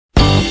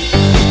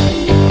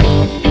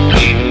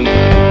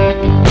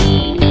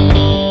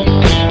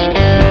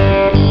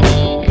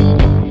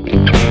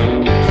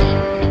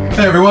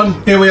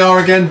everyone, here we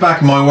are again back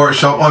in my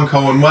workshop on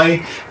Colwin Way.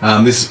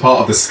 This is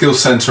part of the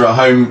Skills Centre at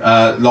Home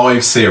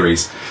live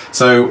series.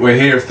 So we're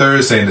here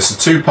Thursday and it's a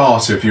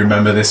two-parter if you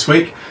remember this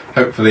week.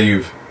 Hopefully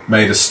you've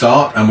made a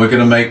start, and we're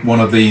going to make one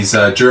of these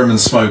German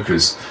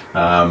smokers.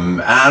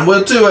 And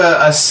we'll do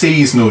a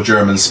seasonal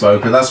German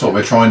smoker. That's what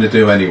we're trying to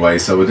do anyway.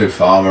 So we'll do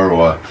farmer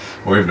or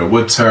even a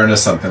wood turner,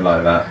 something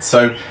like that.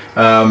 So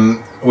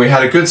we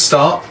had a good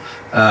start.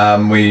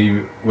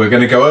 We're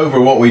going to go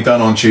over what we've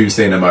done on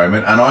Tuesday in a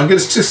moment, and I'm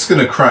just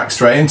going to crack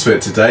straight into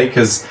it today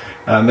because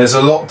there's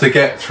a lot to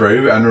get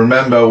through, and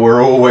remember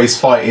we're always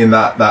fighting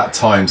that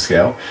time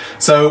scale.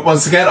 So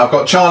once again, I've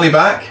got Charlie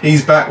back.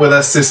 He's back with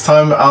us this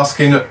time,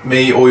 asking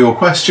me all your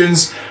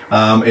questions.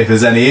 If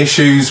there's any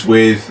issues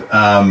with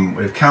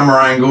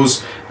camera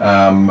angles,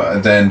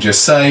 then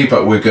just say,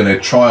 but we're going to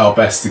try our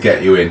best to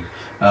get you in.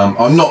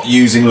 I'm not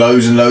using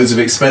loads and loads of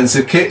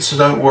expensive kits, so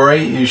don't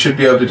worry. You should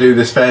be able to do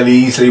this fairly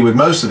easily with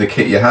most of the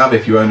kit you have.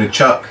 If you own a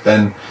chuck,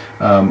 then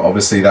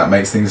obviously that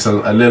makes things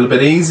a little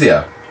bit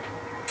easier.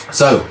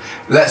 So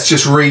let's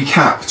just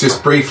recap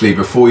just briefly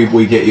before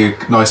we get you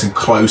nice and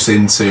close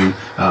into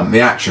the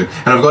action.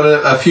 And I've got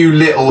a few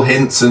little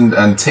hints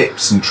and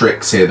tips and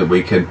tricks here that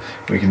we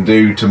can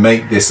do to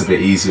make this a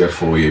bit easier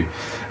for you.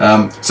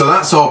 So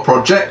that's our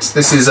project.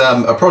 This is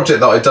a project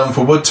that I've done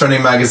for Wood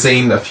Turning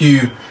magazine a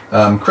few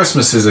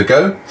Christmases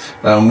ago.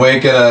 We're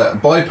gonna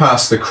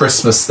bypass the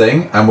Christmas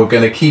thing and we're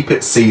gonna keep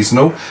it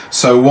seasonal.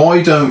 So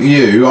why don't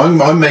you,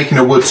 I'm making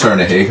a wood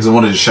turner here because I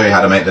wanted to show you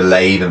how to make the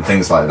lathe and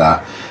things like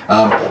that.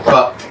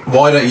 But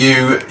why don't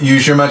you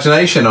use your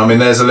imagination? I mean,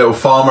 there's a little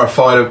farmer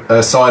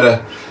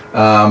cider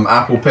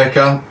apple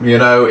picker. You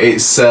know,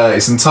 it's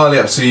entirely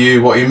up to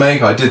you what you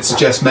make. I did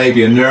suggest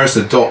maybe a nurse,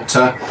 a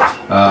doctor,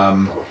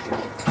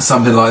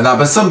 something like that,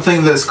 but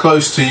something that's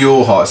close to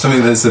your heart,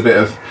 something that's a bit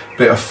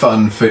of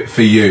fun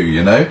for you,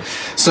 you know.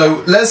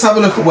 So let's have a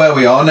look at where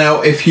we are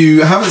now. If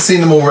you haven't seen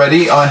them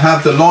already, I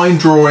have the line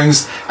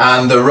drawings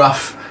and the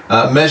rough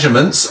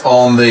measurements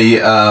on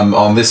the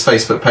on this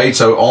Facebook page.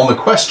 So on the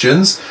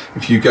questions,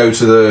 if you go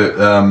to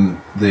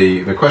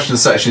the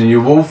questions section,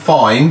 you will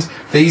find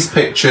these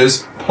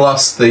pictures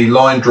plus the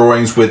line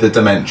drawings with the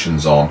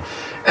dimensions on.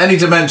 Any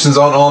dimensions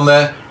aren't on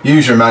there,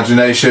 use your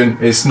imagination.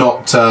 It's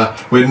not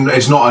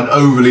an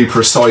overly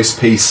precise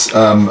piece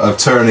of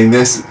turning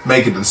this.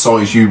 Make it the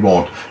size you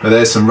want, but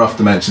there's some rough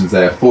dimensions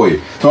there for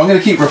you. So I'm going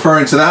to keep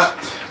referring to that.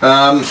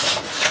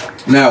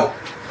 Now,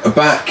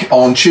 back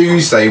on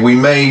Tuesday we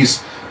made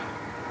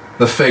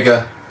the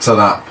figure to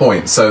that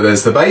point. So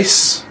there's the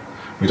base.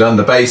 We've done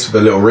the base with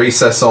a little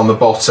recess on the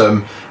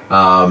bottom.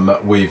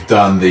 We've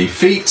done the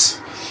feet,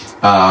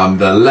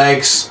 the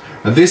legs.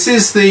 This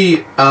is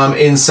the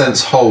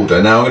incense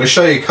holder. Now I'm going to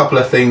show you a couple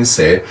of things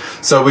here.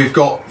 So we've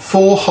got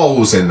 4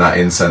 holes in that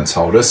incense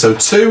holder. So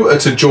 2 are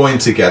to join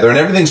together, and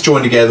everything's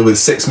joined together with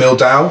 6mm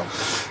dowel.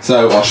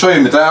 So I'll show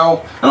you the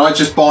dowel, and I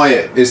just buy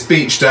it. It's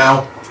beech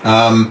dowel.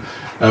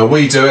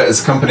 We do it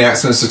as a company,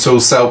 Axminster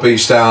tools, sell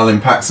beech dowel in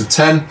packs of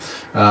 10.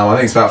 I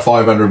think it's about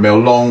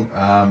 500mm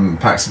long,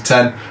 packs of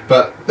 10.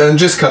 But then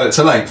just cut it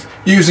to length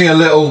using a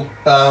little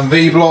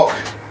V-block.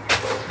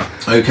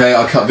 Okay,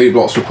 I cut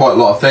V-blocks for quite a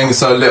lot of things,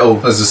 so a little,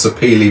 there's a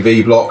Sapili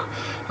V-block,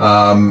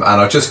 and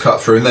I just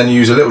cut through, and then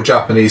use a little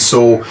Japanese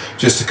saw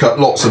just to cut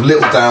lots of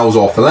little dowels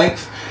off the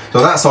length.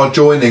 So that's our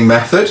joining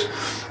method.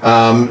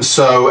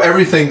 So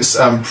everything's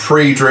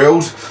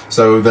pre-drilled.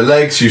 So the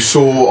legs you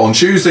saw on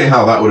Tuesday,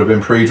 how that would have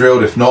been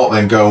pre-drilled. If not,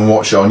 then go and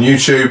watch it on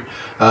YouTube.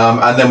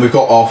 And then we've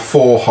got our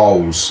 4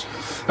 holes.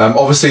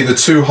 Obviously the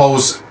 2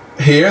 holes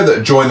here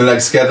that join the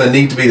legs together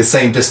need to be the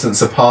same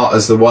distance apart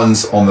as the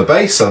ones on the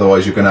base,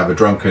 otherwise you're going to have a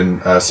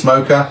drunken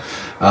smoker.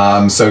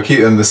 So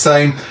keep them the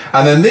same.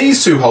 And then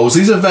these 2 holes,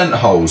 these are vent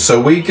holes, so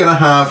we're going to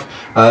have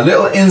a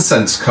little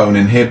incense cone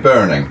in here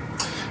burning,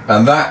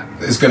 and that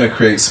is going to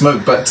create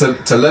smoke. But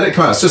to let it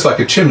come out, it's just like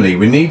a chimney,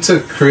 we need to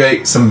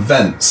create some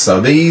vents.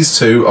 So these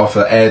 2 are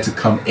for air to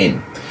come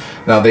in.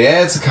 Now the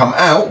air to come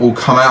out will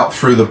come out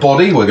through the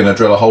body. We're going to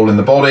drill a hole in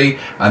the body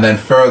and then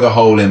further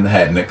hole in the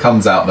head, and it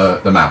comes out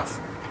the mouth.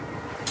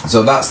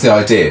 So that's the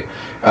idea.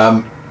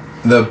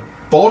 The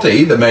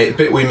body, the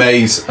bit we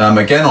made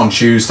again on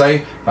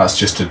Tuesday, that's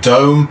just a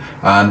dome,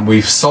 and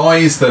we've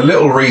sized the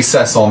little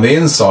recess on the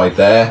inside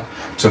there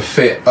to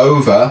fit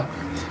over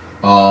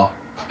our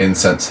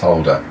incense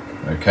holder.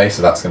 Okay,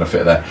 so that's going to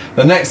fit there.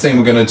 The next thing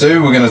we're going to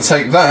do, we're going to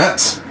take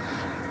that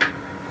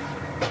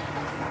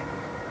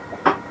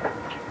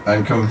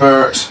and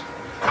convert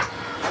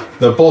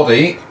the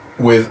body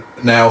with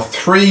now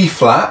 3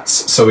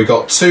 flats. So we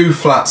got 2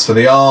 flats for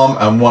the arm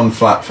and 1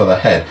 flat for the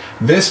head.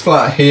 This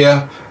flat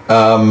here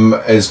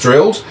is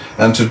drilled,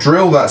 and to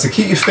drill that, to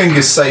keep your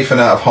fingers safe and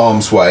out of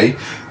harm's way,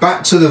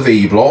 back to the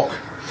V-block.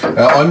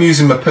 I'm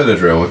using my pillar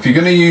drill. If you're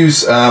going to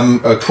use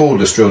a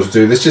cordless drill to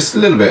do this, just a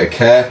little bit of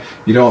care.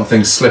 You don't want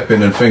things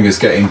slipping and fingers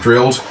getting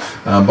drilled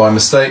by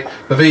mistake.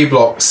 The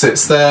V-block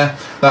sits there,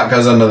 that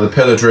goes under the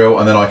pillar drill,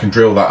 and then I can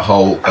drill that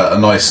hole at a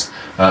nice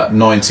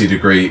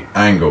 90-degree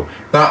angle.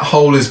 That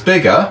hole is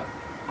bigger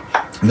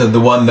than the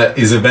one that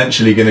is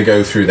eventually going to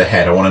go through the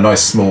head. I want a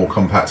nice small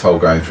compact hole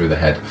going through the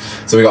head.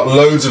 So we've got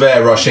loads of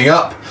air rushing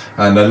up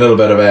and a little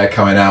bit of air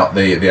coming out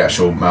the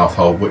actual mouth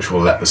hole, which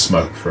will let the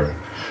smoke through.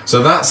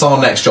 So that's our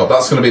next job.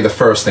 That's going to be the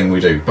first thing we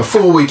do.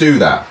 Before we do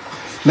that,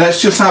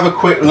 let's just have a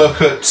quick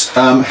look at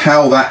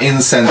how that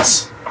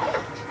incense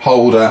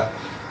holder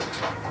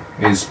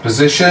is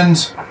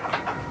positioned.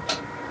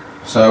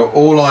 So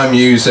all I'm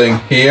using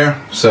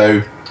here,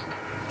 so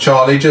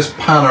Charlie, just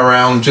pan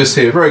around just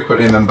here very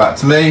quickly and then back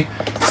to me.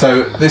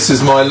 So this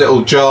is my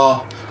little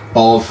jar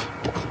of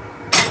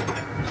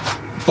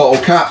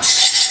bottle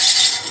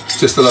caps,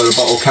 just a load of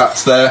bottle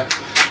caps there.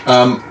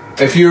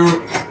 If you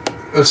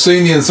have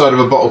seen the inside of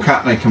a bottle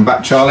cap, they come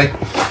back, Charlie,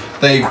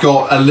 they've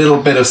got a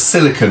little bit of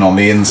silicone on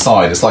the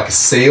inside. It's like a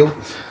seal,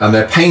 and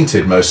they're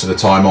painted most of the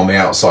time on the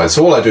outside.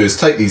 So all I do is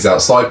take these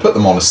outside, put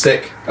them on a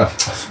stick,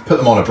 put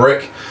them on a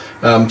brick,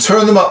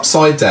 turn them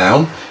upside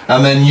down,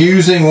 and then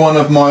using one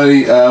of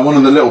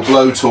the little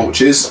blow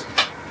torches,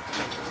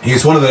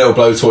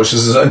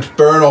 and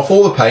burn off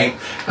all the paint,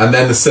 and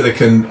then the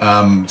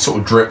silicone sort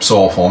of drips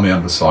off on the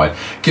underside.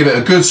 Give it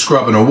a good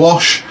scrub and a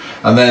wash,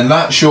 and then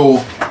that's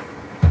your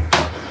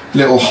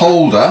little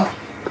holder.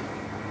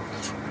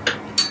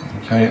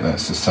 Okay,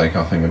 let's just take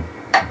our thing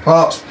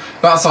apart.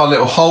 That's our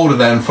little holder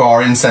then for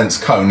our incense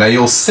cone. Now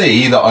you'll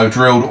see that I've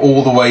drilled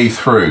all the way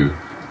through.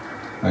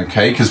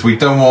 Okay, because we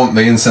don't want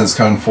the incense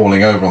cone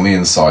falling over on the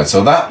inside.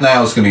 So that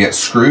now is going to get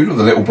screwed with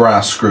a little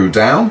brass screw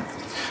down.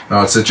 Now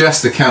I'd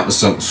suggest the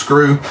countersunk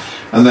screw.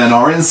 And then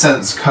our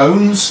incense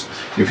cones,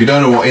 if you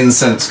don't know what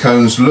incense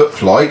cones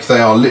look like, they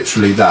are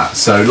literally that.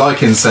 So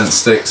like incense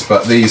sticks,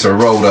 but these are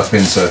rolled up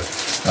into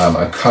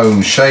a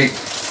cone shape.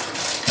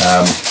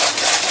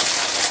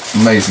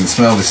 Amazing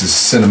smell. This is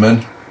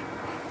cinnamon.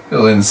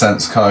 Little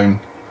incense cone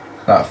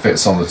that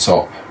fits on the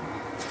top.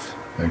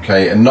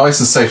 Okay, and nice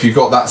and safe. You've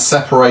got that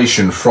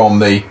separation from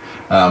the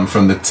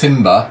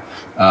timber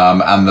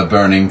and the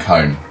burning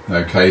cone.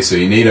 Okay, so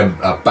you need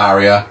a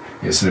barrier.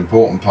 It's an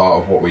important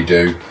part of what we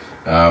do.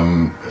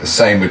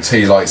 Same with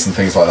tea lights and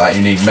things like that.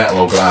 You need metal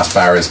or glass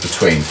barriers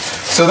between.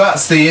 So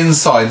that's the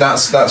inside.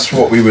 That's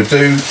what we would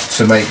do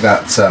to make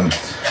that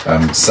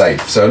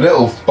safe. So a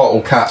little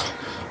bottle cap,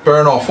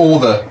 burn off all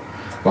the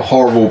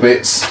horrible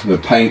bits, the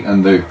paint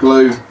and the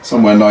glue,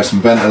 somewhere nice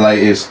and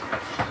ventilated.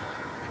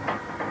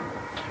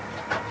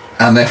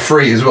 And they're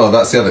free as well,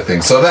 that's the other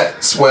thing. So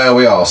that's where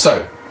we are.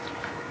 So,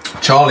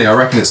 Charlie, I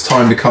reckon it's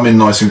time to come in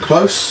nice and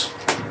close.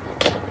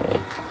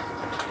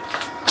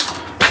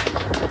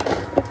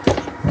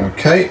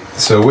 Okay,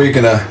 so we're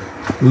gonna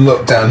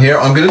look down here.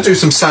 I'm gonna do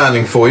some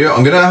sanding for you.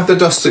 I'm gonna have the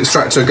dust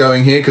extractor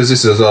going here because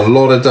this is a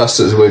lot of dust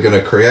that we're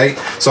gonna create.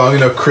 So I'm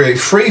gonna create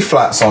 3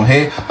 flats on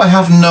here. I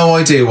have no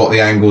idea what the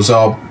angles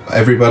are,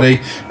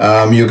 everybody.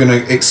 You're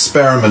gonna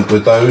experiment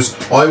with those.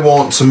 I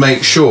want to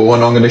make sure,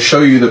 and I'm gonna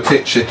show you the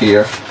picture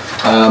here,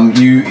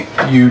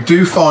 you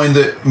do find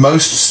that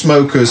most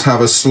smokers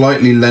have a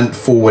slightly leant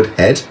forward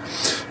head.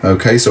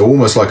 Okay, so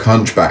almost like a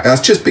hunchback.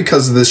 That's just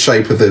because of the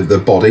shape of the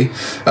body.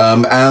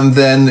 And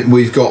then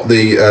we've got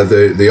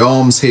the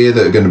arms here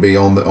that are going to be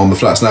on the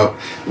flats. Now,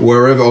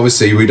 wherever,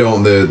 obviously, we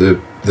don't want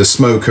the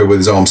smoker with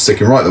his arms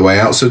sticking right the way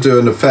out, so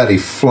doing a fairly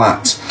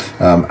flat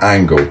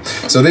angle.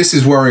 So this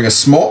is wearing a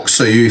smock.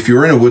 So if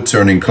you're in a wood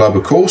turning club,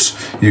 of course,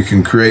 you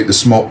can create the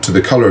smock to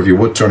the colour of your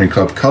wood turning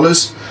club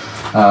colours.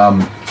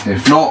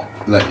 If not,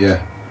 let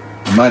your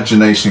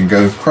imagination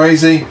go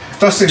crazy.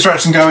 Dust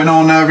extraction going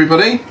on now,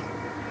 everybody.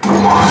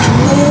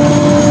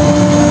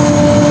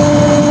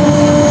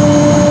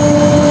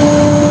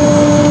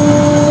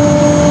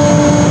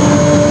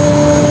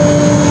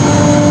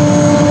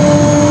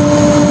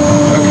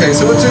 Okay,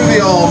 so we'll do the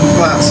arm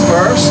flats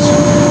first.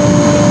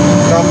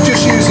 Now I'm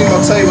just using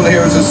my table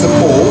here as a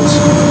support.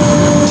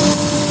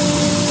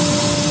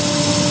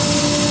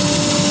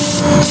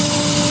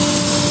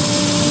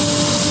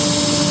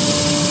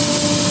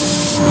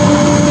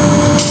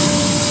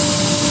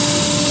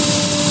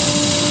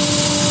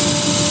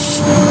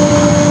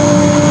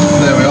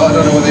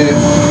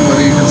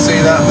 Whether you can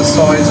see that, the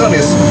size, only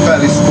a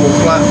fairly small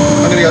flat.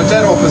 I'm going to go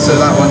dead opposite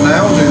that one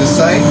now, do the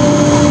same.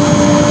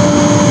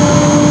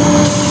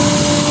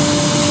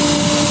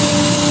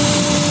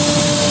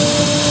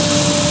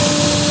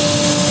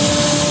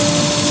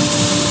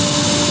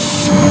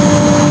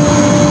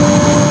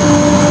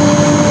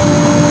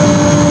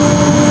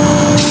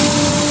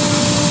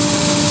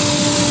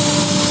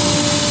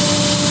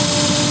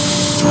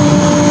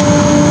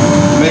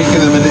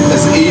 Making them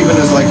as even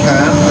as I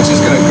can. I'm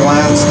just going to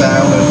glance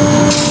down and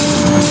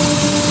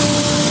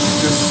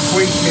just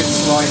tweak it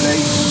slightly.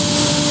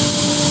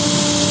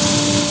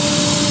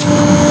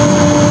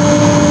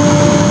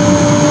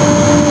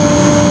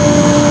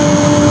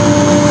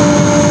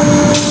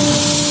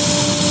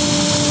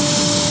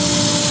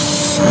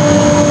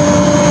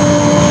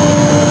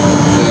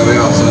 There we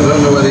are, so I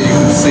don't know whether you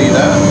can see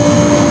that.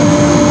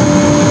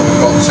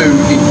 We've got 2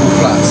 equal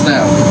flats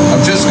now.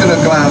 I'm just going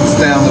to glance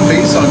down the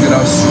piece. I'm going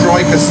to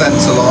strike a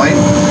centre line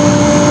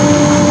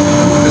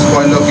just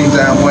by looking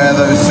down where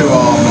those 2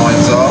 arm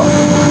lines are.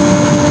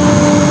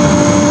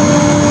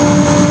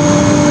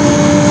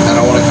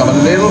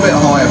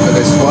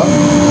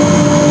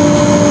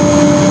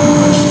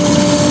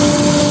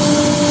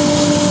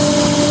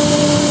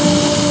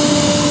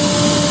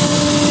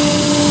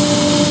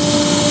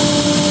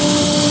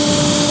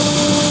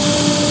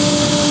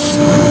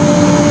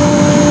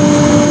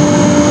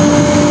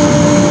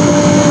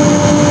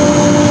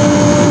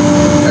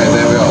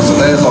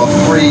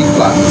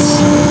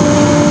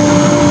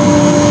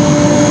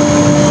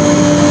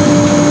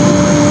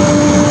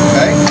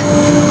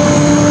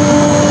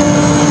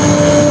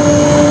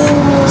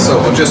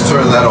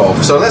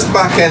 So let's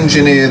back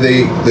engineer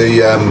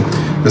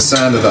the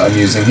sander that I'm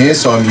using here.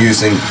 So I'm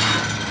using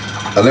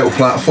a little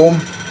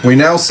platform. We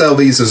now sell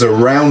these as a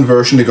round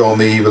version to go on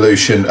the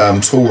Evolution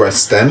tool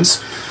rest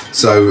stems.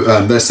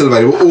 So they're still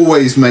available.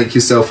 Always make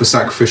yourself a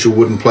sacrificial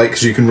wooden plate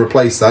because you can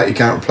replace that. You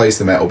can't replace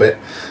the metal bit.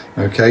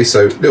 Okay,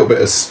 so a little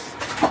bit of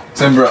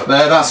timber up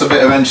there. That's a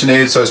bit of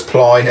engineered, so it's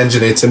ply,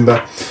 engineered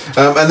timber.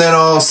 And then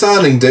our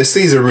sanding discs,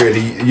 these are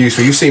really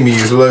useful. You've seen me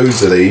use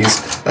loads of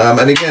these.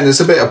 And again,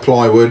 there's a bit of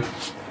plywood.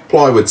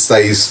 Plywood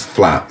stays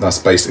flat. That's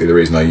basically the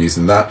reason I'm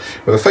using that.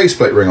 With a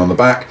faceplate ring on the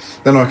back,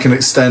 then I can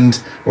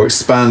extend or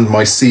expand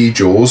my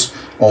C-jaws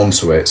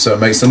onto it. So it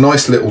makes a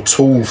nice little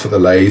tool for the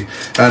lathe,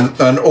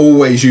 and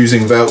always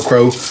using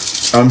Velcro.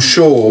 I'm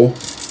sure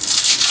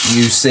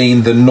you've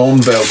seen the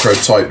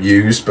non-Velcro type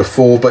used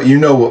before, but you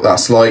know what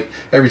that's like.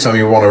 Every time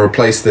you want to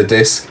replace the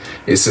disc,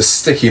 it's a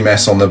sticky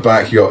mess on the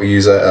back. You got to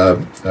use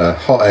a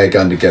hot air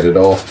gun to get it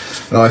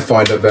off, and I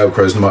find that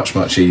Velcro is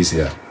much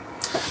easier.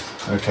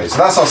 Okay, so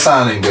that's our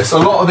sanding disc. A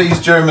lot of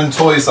these German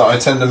toys that I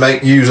tend to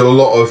make use a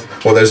lot of,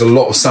 well, there's a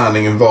lot of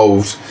sanding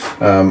involved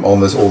on all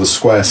the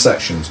square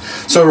sections.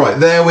 So right,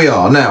 there we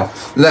are. Now,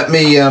 let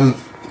me,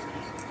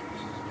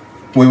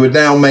 we would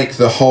now make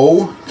the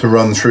hole to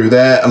run through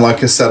there. And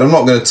like I said, I'm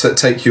not going to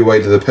take you away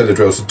to the pillar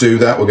drill to do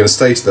that. We're going to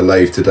stay to the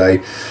lathe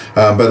today.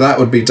 But that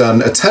would be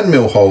done a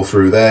 10mm hole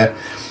through there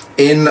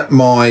in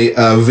my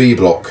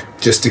V-block,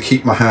 just to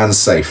keep my hands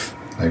safe.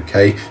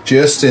 Okay,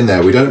 just in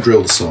there. We don't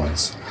drill the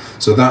sides.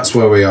 So that's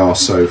where we are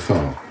so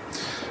far.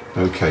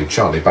 Okay,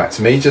 Charlie, back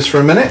to me just for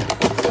a minute.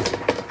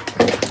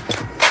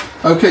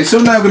 Okay, so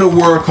we're now going to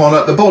work on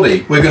at the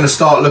body. We're going to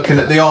start looking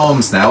at the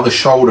arms now, the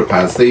shoulder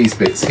pads, these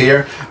bits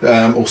here,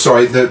 or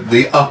sorry,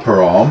 the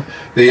upper arm.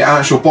 The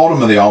actual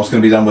bottom of the arm is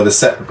going to be done with a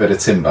separate bit of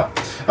timber,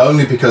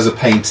 only because of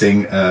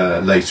painting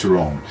later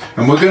on.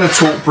 And we're going to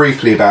talk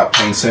briefly about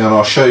painting, and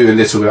I'll show you a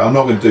little bit. I'm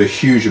not going to do a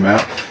huge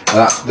amount.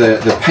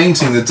 The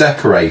painting, the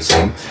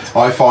decorating,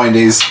 I find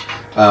is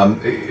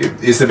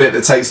the bit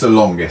that takes the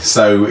longest.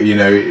 So, you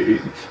know,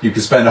 you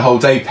could spend a whole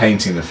day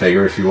painting the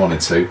figure if you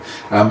wanted to,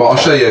 but I'll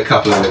show you a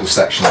couple of little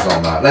sections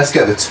on that. Let's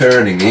get the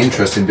turning, the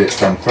interesting bits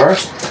done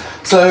first.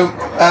 So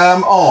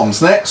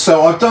arms next.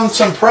 So I've done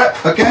some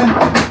prep again.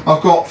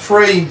 I've got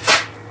three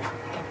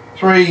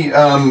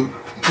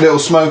little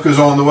smokers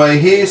on the way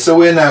here, so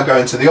we're now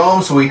going to the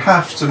arms. So we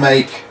have to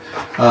make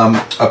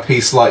a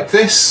piece like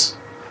this.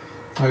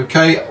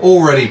 Okay,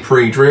 already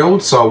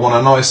pre-drilled, so I want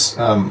a nice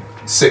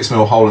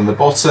 6mm hole in the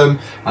bottom,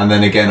 and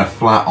then again a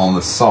flat on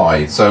the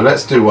side. So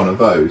let's do one of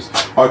those.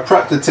 I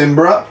prepped the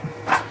timber up,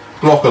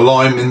 block of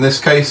lime in this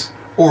case,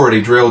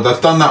 already drilled.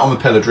 I've done that on the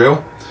pillar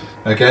drill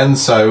again,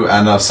 so,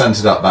 and I've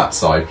centered up that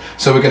side.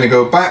 So we're going to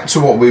go back to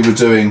what we were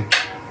doing,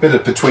 bit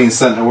of between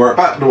center work,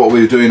 back to what we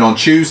were doing on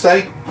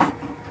Tuesday,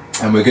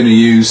 and we're going to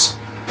use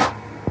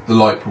the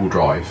light pool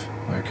drive.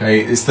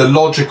 Okay, it's the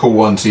logical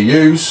one to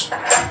use.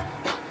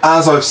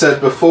 As I've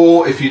said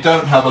before, if you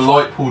don't have a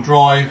light pool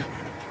drive,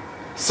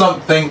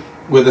 something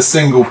with a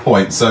single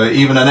point, so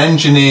even an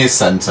engineer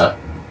center,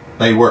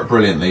 they work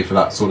brilliantly for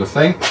that sort of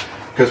thing,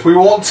 because we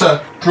want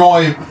to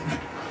drive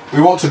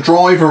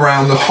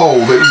around the hole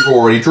that you've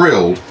already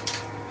drilled.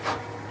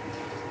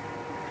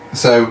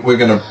 So we're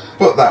going to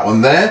put that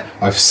one there.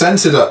 I've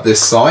centered up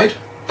this side,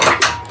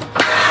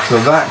 so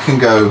that can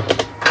go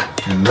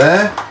in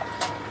there.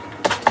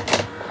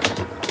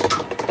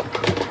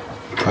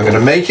 I'm going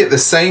to make it the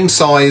same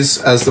size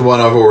as the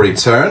one I've already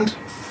turned.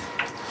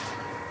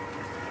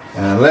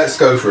 And let's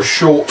go for a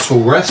short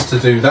tool rest to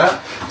do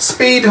that.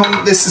 Speed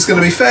on this is going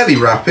to be fairly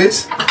rapid.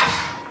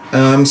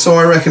 So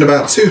I reckon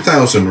about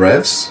 2,000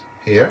 revs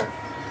here.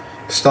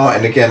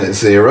 Starting again at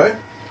 0.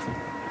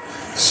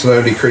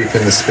 Slowly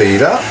creeping the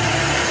speed up.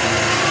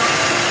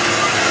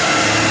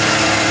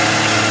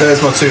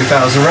 There's my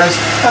 2,000 revs.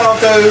 And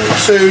I'll go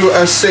to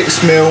a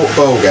 6mm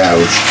bowl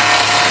gouge.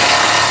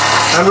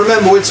 And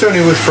remember, we're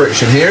turning with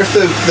friction here. If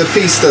the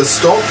piece does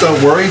stop, don't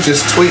worry,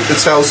 just tweak the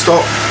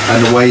tailstop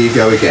and away you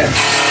go again.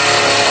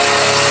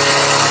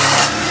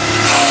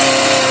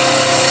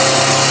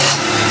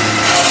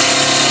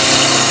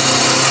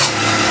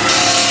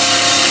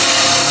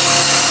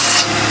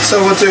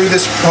 So we'll do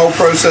this whole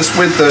process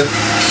with the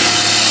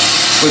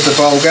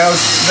bowl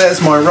gouge. There's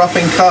my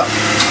roughing cut.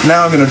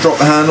 Now I'm going to drop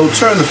the handle,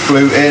 turn the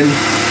flute in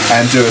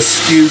and do a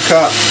skew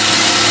cut.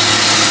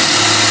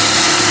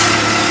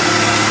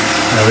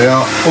 There we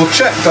are. We'll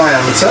check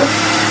diameter.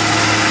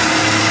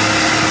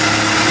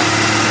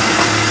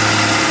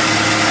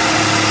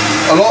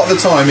 A lot of the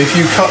time, if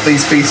you cut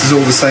these pieces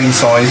all the same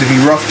size, if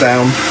you rough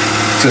down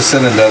to a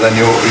cylinder, then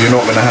you're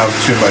not going to have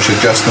too much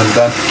adjustment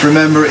done.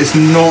 Remember, it's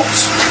not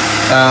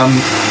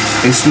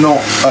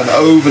an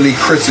overly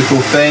critical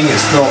thing.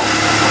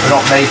 We're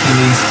not making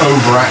these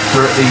over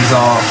accurate. These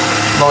are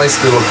nice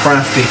little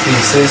crafty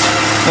pieces.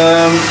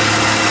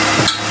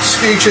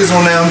 Skew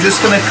chisel now, I'm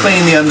just going to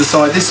clean the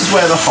underside. This is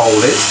where the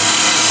hole is,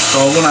 so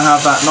I want to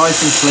have that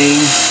nice and clean.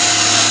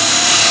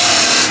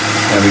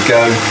 There we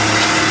go.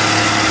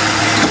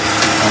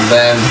 And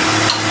then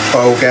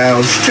bowl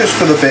gouge just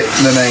for the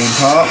main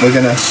part. We're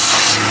going to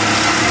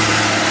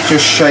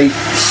just shape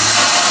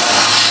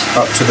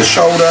up to the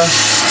shoulder.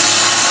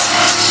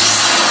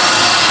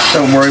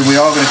 Don't worry, we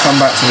are going to come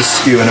back to the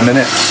skew in a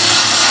minute.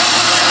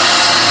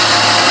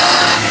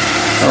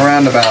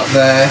 Around about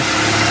there.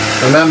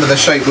 Remember, the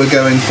shape we're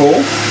going for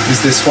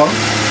is this one.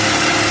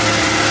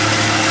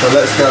 So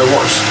let's go,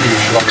 what skew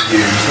shall I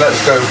use?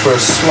 Let's go for a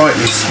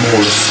slightly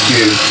smaller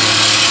skew.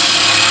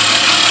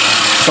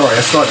 Sorry,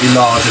 a slightly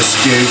larger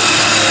skew.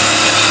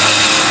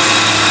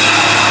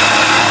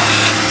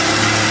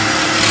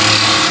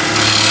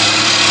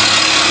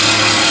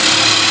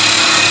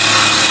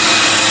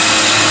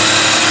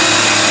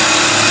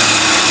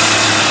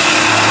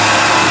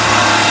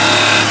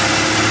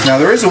 Now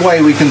there is a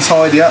way we can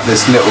tidy up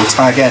this little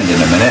tag end in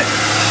a minute,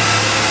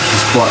 which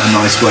is quite a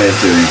nice way of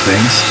doing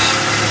things.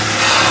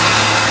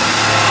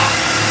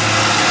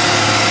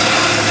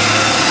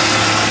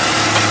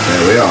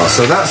 There we are,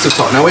 so that's the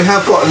top. Now we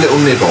have got a little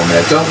nib on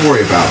there, don't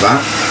worry about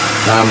that.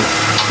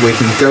 We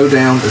can go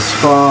down as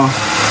far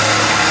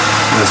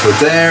as we're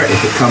there. If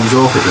it comes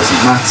off, it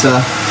doesn't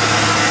matter.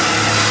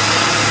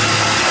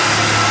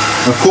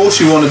 Of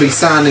course you want to be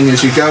sanding as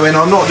you go in.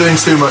 I'm not doing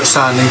too much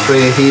sanding for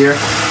you here.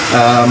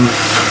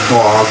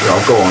 Well,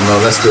 I'll go on,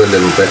 no, let's do a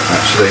little bit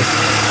actually.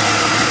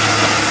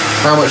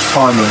 How much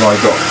time have I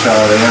got,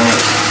 Charlie? How much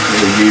have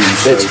you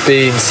used? It's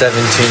been 17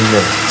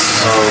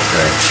 minutes. Oh,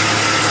 okay.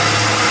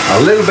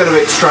 A little bit of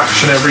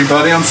extraction,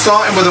 everybody. I'm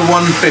starting with a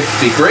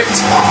 150 grit.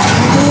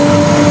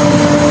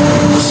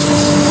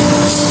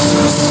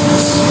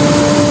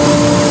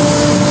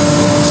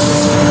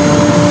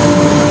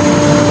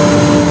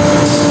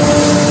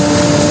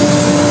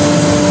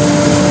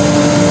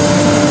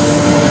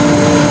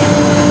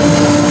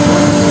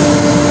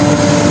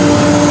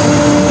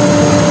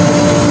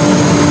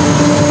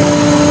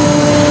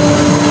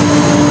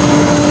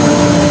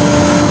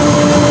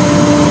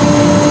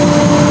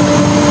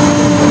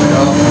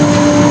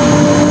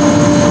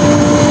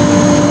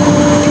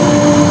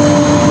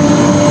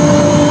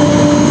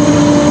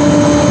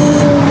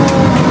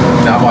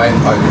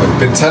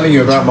 Telling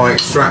you about my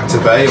extractor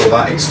bay, or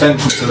that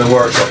extension to the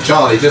workshop.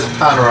 Charlie, just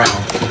pan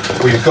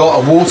around. We've got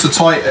a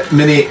watertight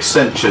mini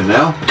extension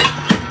now.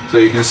 So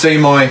you can see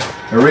my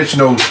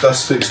original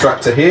dust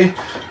extractor here,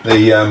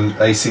 the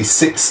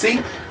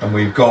AC60, and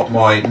we've got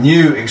my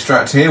new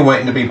extractor here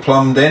waiting to be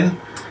plumbed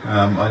in.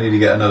 I need to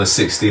get another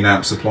 16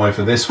 amp supply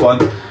for this one,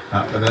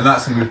 but then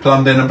that's going to be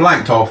plumbed in and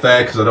blanked off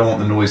there because I don't want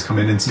the noise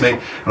coming into me.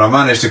 And I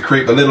managed to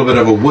creep a little bit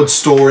of a wood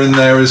store in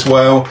there as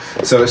well,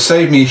 so it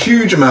saved me a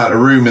huge amount of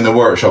room in the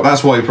workshop.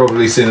 That's why you've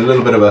probably seen a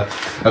little bit of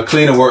a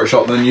cleaner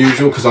workshop than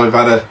usual, because I've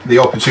had the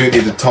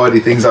opportunity to tidy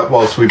things up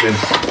whilst we've been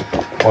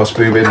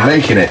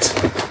making it.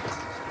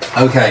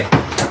 Okay,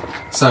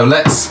 so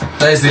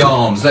there's the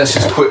arms. Let's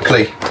just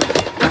quickly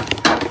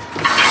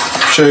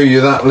show you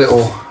that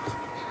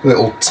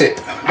little tip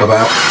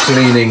about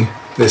cleaning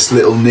this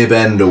little nib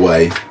end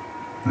away.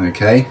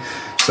 Okay,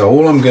 so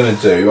all I'm going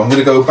to do, I'm going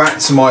to go back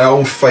to my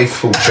old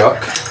faithful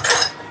chuck.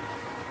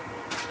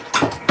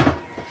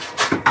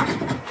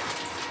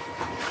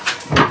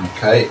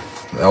 Okay,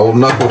 the old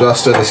knuckle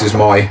duster. This is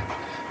my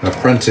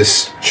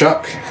apprentice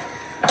chuck,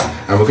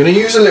 and we're going to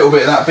use a little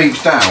bit of that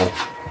beach dowel.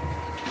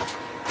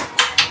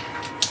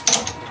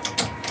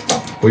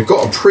 We've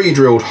got a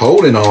pre-drilled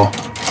hole in our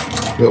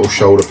little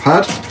shoulder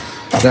pad.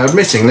 Now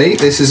admittingly,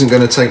 this isn't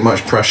going to take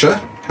much pressure,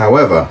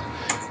 however,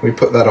 we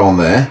put that on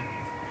there.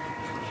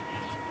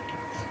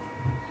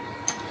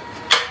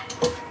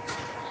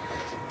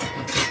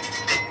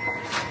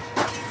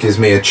 Gives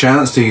me a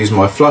chance to use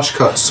my flush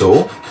cut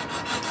saw.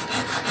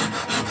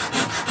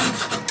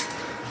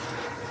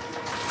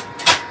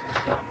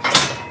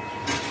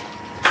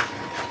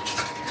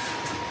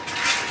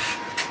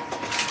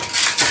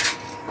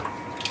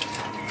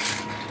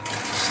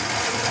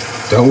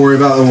 Don't worry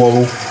about the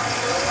wobble.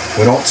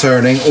 We're not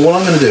turning. All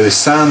I'm going to do is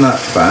sand that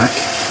back.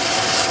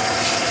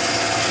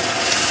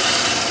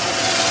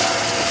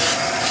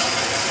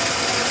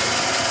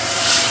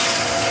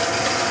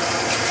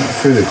 Not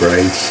through the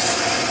grades.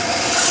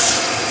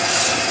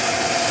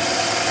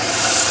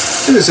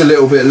 If it's a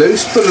little bit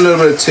loose, put a little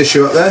bit of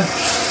tissue up there,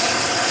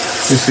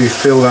 just so you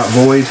fill that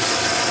void.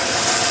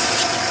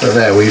 But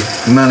there, we've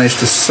managed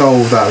to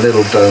solve that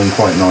little dome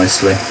quite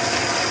nicely.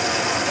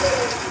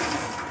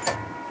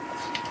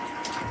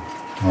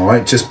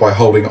 Alright, just by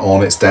holding it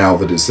on its dowel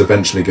that it's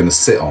eventually going to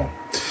sit on.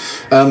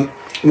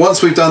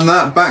 Once we've done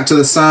that, back to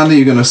the sander,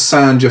 you're going to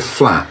sand your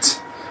flat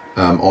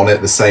on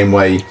it the same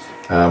way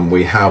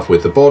we have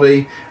with the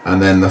body, and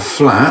then the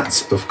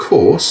flat, of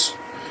course,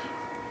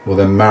 will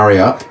then marry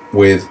up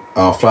with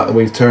our flat that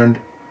we've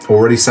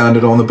already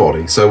sanded on the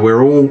body. So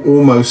we're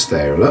almost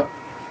there, look,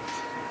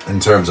 in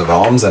terms of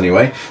arms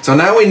anyway. So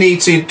now we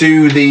need to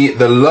do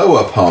the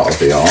lower part of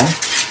the arm.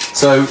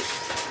 So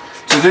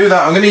to do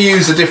that, I'm going to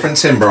use a different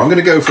timber. I'm going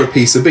to go for a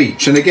piece of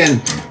beech, and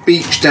again,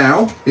 beech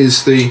dowel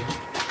is the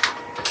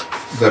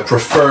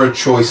preferred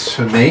choice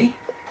for me.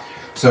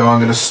 So I'm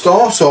going to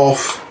start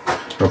off,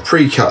 I'll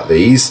pre-cut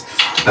these.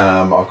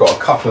 I've got a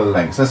couple of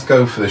lengths. Let's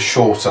go for the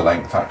shorter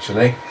length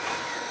actually.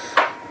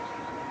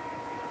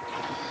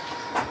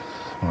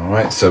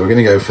 Alright, so we're going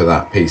to go for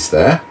that piece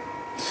there.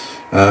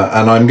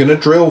 And I'm going to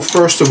drill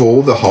first of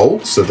all the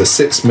hole, so the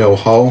 6mm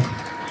hole.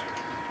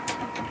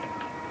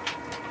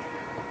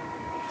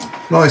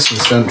 Nice and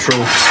central.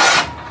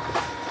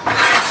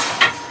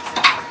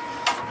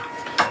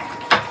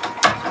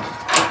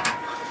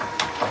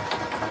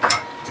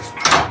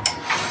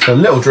 A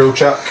little drill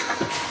chuck.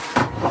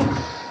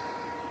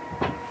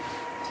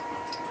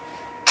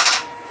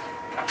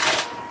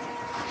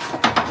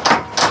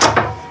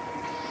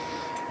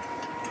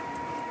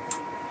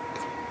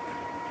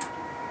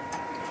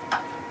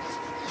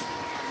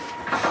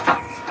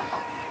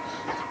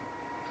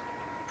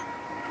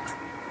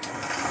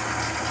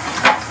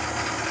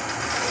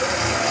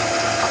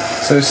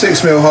 So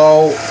 6mm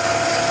hole.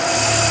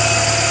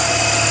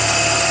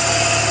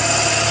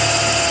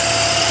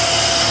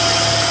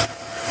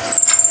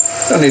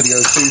 Don't need to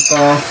go too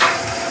far.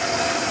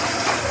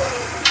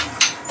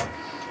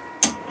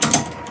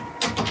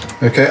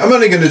 Okay, I'm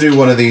only going to do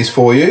one of these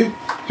for you,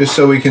 just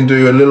so we can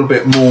do a little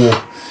bit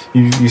more.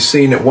 You've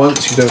seen it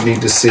once, you don't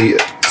need to see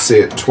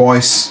it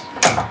twice.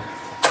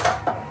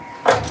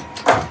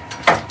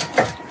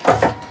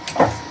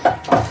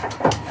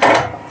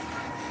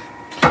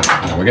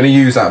 We're going to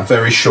use that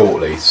very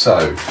shortly,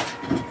 so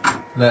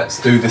let's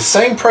do the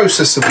same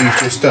process that we've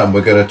just done.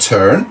 We're going to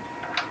turn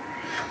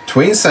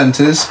between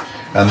centres,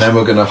 and then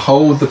we're going to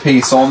hold the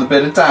piece on the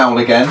bit of dowel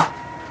again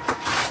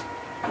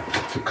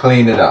to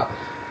clean it up.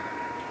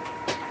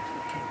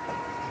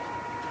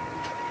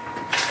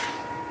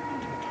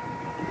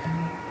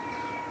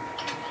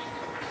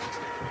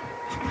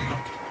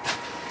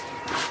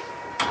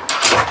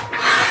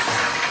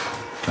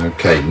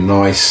 Okay,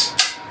 nice.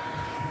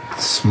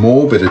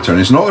 Small bit of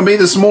turning. It's not going to be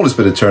the smallest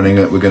bit of turning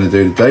that we're going to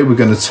do today. We're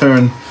going to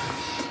turn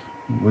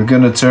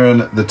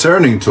the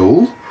turning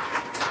tool.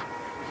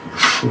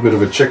 A bit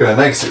of a chicken and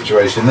egg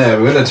situation there.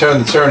 We're going to turn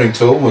the turning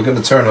tool. We're going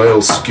to turn a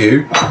little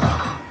skew.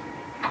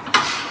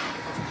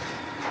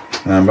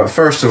 But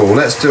first of all,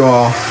 let's do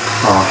our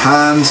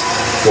hand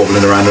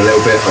wobbling around a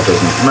little bit. That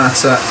doesn't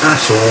matter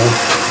at all.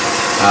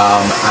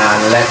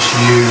 And let's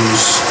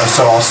use.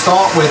 So I'll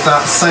start with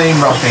that same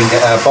roughing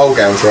bowl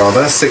gouge,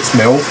 rather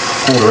 6mm,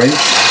 1/4 inch.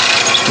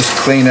 Just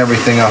clean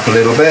everything up a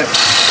little bit.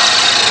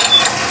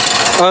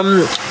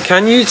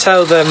 Can you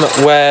tell them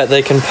where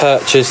they can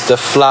purchase the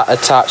flat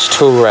attached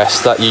tool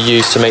rest that you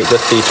use to make the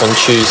feet on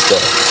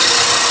Tuesday?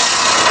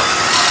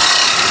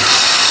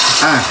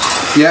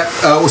 Yeah.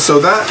 So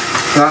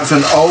that's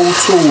an old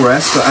tool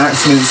rest that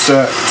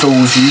Axminster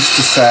tools used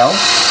to sell.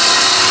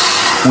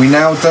 We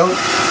now don't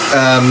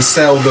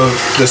sell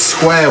the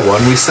square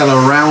one. We sell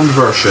a round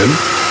version,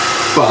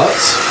 but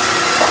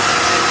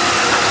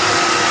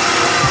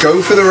go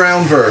for the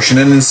round version,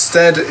 and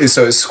instead,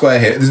 so it's square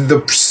here.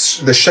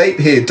 The shape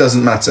here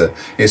doesn't matter.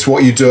 It's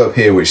what you do up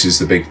here which is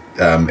the big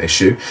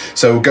issue.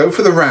 So go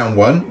for the round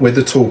one with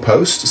the tool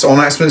post. It's on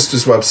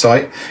Axminster's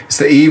website. It's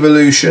the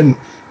Evolution,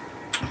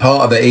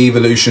 part of the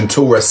Evolution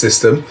tool rest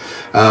system.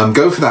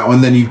 Go for that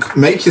one. Then you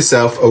make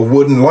yourself a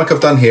wooden, like I've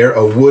done here,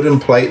 a wooden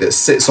plate that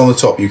sits on the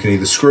top. You can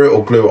either screw it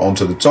or glue it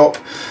onto the top,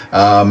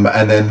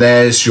 and then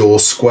there's your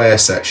square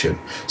section.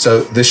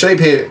 So the shape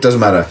here doesn't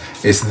matter.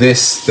 It's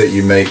this that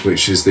you make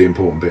which is the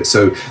important bit.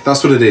 So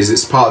that's what it is.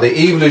 It's part of the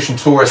Evolution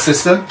tool rest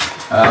system,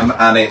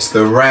 and it's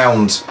the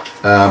round,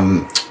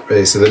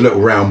 it's the little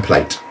round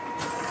plate.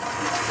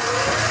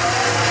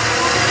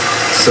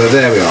 So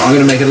there we are. I'm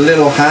going to make a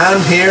little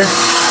hand here.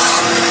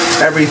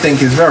 Everything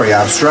is very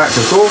abstract,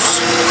 of course.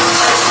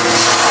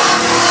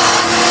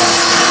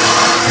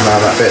 Now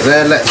that bit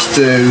there, let's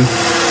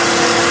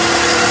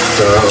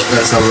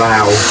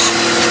allow.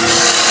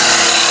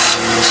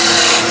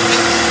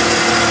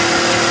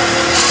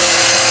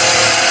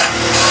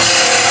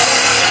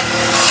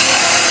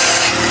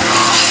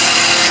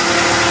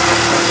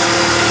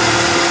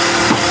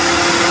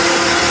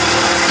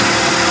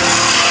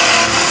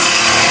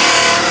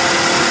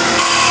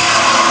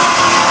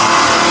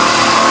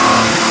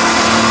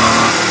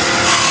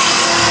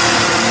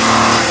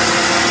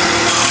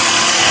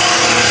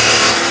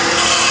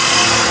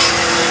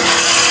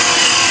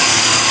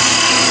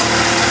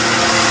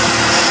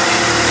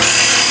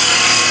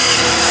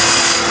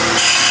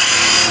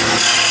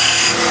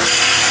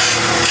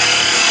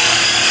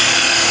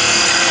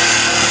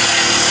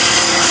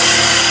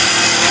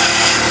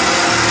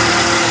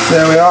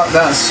 There we are,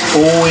 that's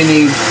all we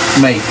need to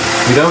make.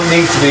 We don't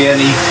need to be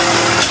any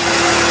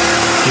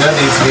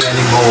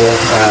more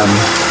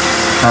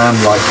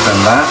hand-like than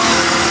that.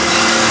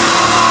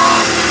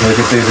 We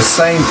could do the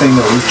same thing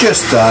that we've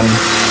just done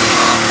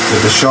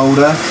with the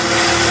shoulder.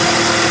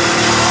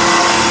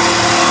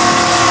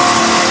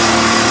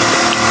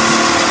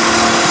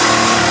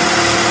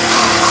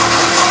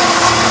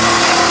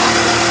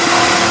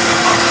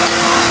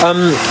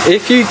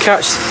 If you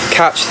catch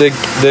the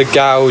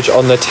gouge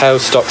on the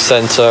tailstock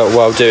centre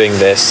while doing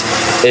this,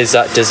 is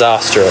that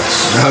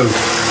disastrous?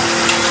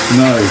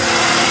 No.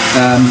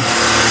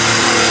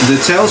 The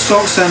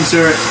tailstock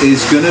centre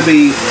is going to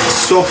be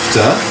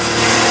softer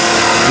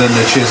than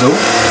the chisel.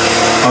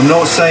 I'm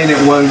not saying it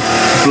won't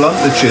blunt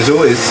the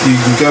chisel. You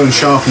can go and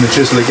sharpen the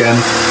chisel again.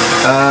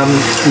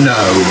 No,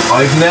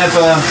 I've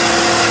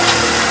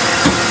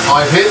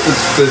hit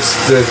the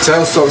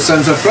tailstock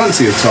centre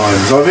plenty of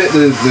times. I've hit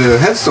the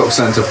headstock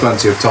centre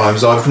plenty of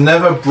times. I've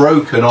never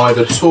broken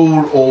either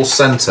tool or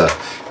centre.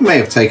 You may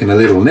have taken a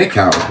little nick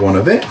out of one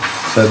of it.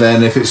 So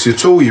then if it's your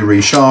tool, you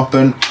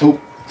resharpen. Oh.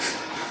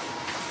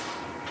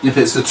 If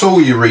it's the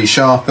tool, you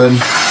resharpen,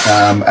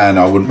 and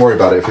I wouldn't worry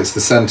about it if it's the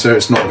centre.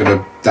 It's not going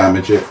to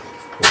damage it,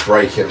 or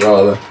break it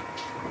rather.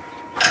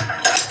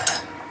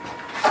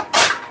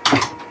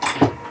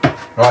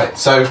 Right,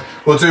 so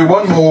we'll do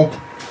one more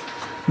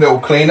little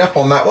clean up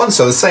on that one.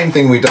 So the same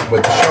thing we've done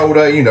with the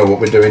shoulder, you know what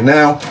we're doing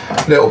now.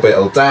 Little bit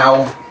of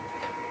dowel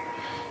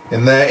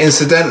in there.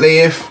 Incidentally,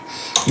 if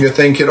you're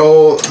thinking,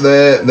 oh,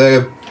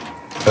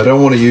 I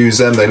don't want to use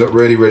them, they look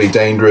really, really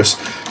dangerous.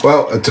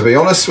 Well, to be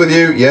honest with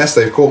you, yes,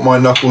 they've caught my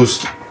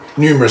knuckles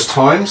numerous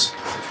times.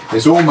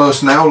 It's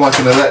almost now like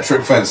an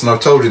electric fence, and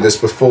I've told you this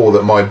before,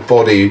 that my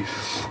body,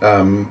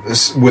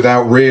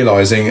 without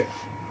realising,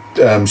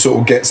 sort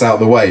of gets out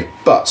of the way.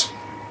 But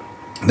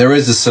there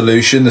is a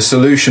solution. The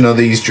solution are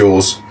these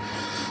jaws.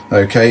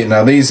 Okay,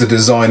 now these are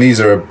designed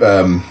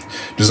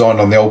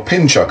on the old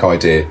pin chuck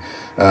idea.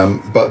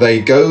 But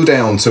they go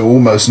down to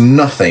almost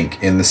nothing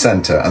in the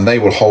centre, and they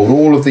will hold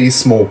all of these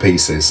small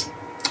pieces.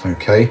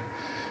 Okay,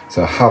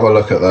 so have a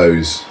look at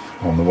those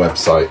on the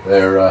website.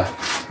 They're a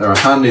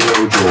handy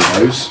little jaw,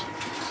 those.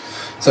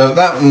 So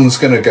that one's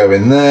going to go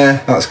in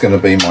there. That's going to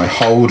be my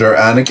holder,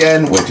 and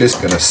again we're just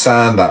going to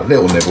sand that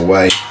little nib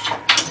away.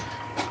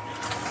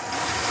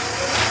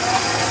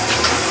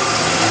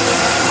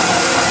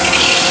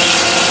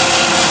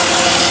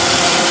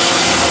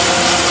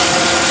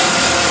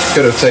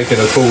 Could have taken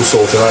a tool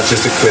saw to that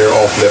just to clear it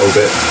off a little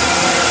bit,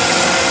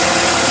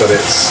 but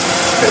it's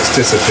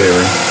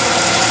disappearing.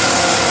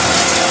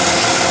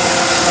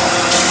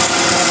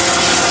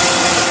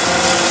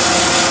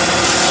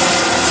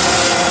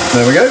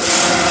 There we go.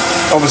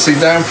 Obviously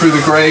down through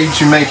the grades,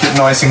 you make it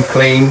nice and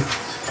clean.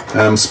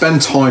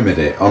 Spend time at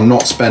it. I'm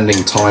not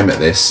spending time at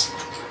this.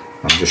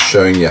 I'm just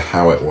showing you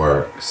how it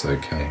works.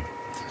 Okay.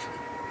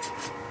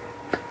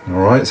 All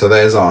right, so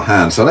there's our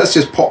hand. So let's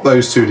just pop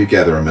those two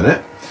together a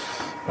minute.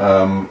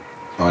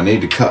 I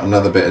need to cut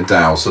another bit of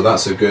dowel, so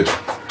that's a good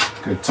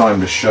time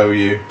to show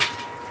you.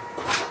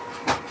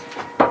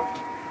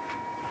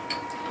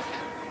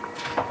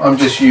 I'm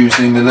just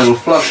using the little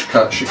flush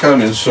cut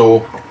Shikonin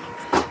saw,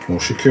 or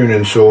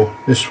Shikonin saw,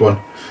 this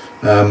one.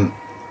 I'm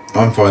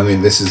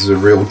finding this is a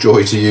real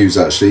joy to use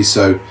actually,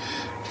 so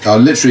I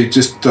literally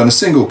just done a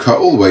single cut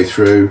all the way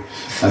through,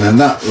 and then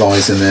that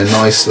lies in there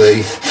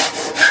nicely.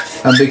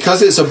 And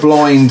because it's a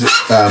blind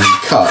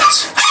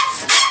cut,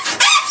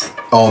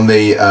 on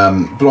the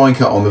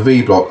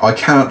V-block, I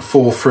can't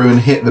fall through and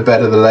hit the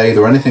bed of the lathe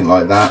or anything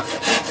like that.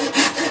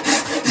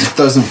 It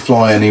doesn't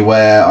fly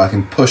anywhere. I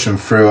can push them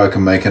through. I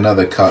can make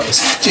another cut.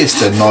 It's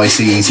just a nice,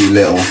 easy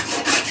little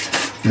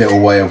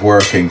way of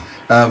working.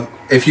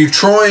 If you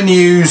try and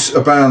use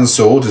a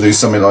bandsaw to do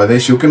something like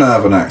this, you're going to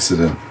have an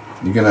accident.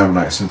 You're going to have an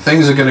accident.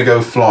 Things are going to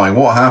go flying.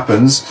 What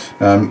happens?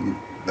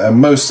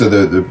 Most of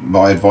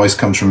my advice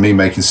comes from me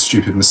making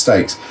stupid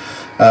mistakes.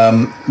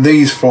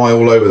 These fly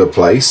all over the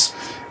place.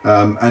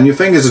 And your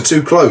fingers are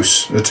too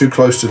close. They're too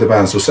close to the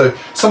bandsaw. So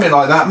something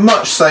like that,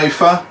 much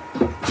safer.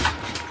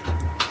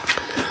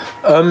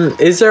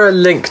 Is there a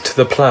link to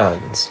the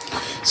plans?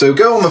 So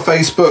go on the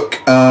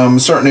Facebook.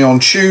 Certainly on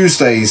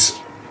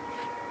Tuesday's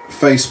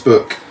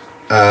Facebook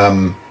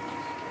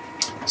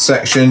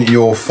section,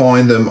 you'll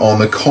find them on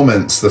the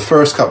comments. The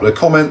first couple of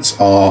comments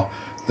are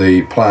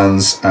the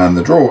plans and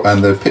the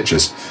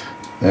pictures.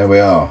 There we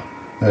are.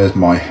 There's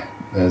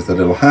the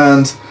little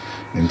hand.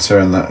 In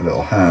turn, that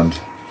little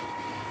hand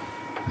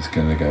is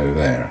going to go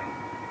there.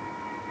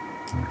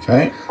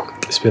 Okay.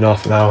 It's been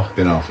half an hour.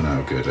 Been half an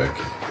hour, good,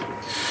 okay.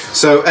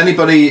 So any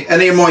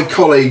of my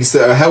colleagues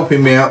that are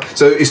helping me out,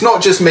 so it's not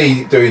just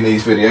me doing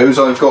these videos,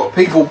 I've got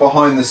people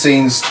behind the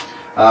scenes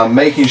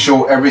making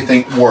sure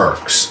everything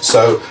works.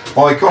 So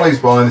my colleagues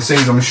behind the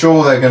scenes, I'm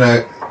sure they're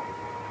going to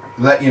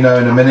let you know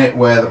in a minute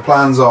where the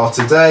plans are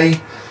today,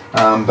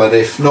 but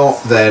if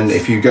not, then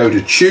if you go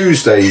to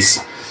Tuesday's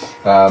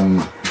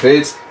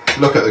vid,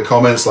 look at the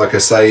comments. Like I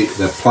say,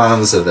 the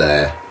plans are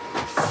there.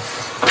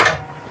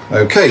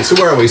 Okay, so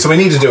where are we? So we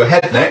need to do a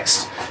head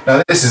next.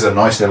 Now this is a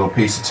nice little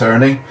piece of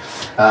turning.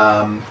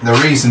 The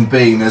reason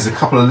being, there's a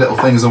couple of little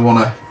things I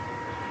want to,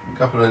 a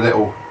couple of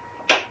little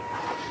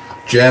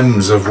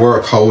gems of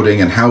work holding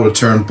and how to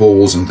turn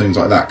balls and things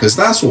like that, because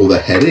that's all the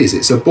head is.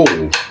 It's a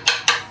ball.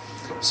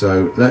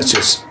 So let's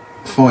just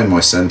find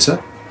my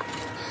centre.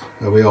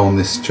 Are we on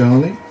this,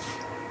 Charlie?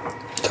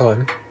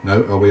 Time.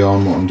 No, are we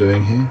on what I'm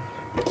doing here?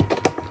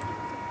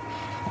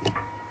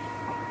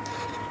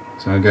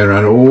 So I'm going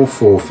around all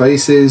four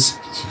faces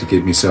to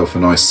give myself a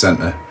nice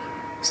centre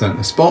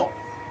spot.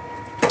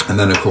 And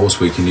then of course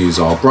we can use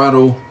our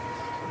bradawl.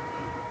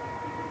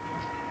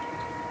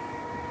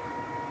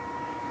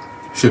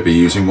 Should be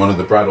using one of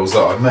the bradawls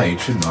that I've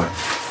made, shouldn't I?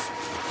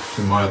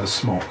 In my other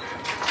smock.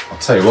 I'll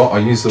tell you what, I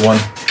use the one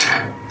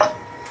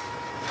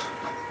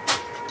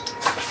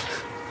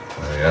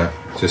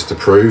just to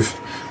prove.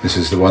 This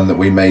is the one that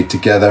we made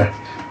together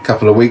a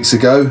couple of weeks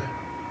ago.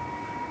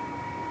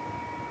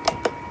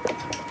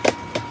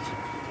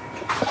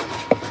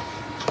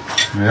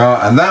 There we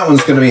are, and that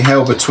one's going to be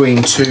held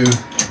between two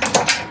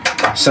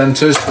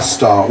centres to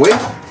start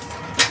with.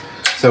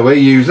 So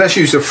let's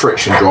use a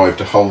friction drive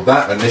to hold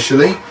that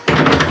initially.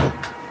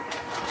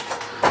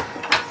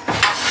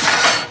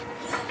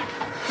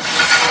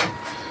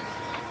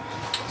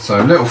 So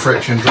little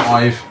friction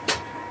drive.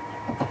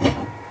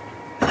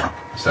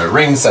 So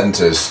ring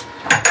centres.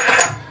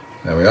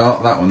 There we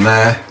are, that one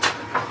there.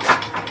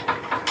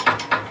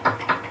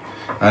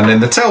 And in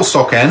the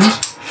tailstock end,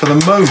 for the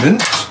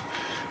moment,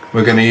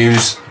 we're going to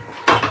use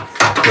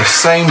the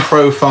same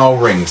profile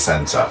ring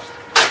centre.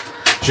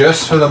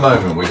 Just for the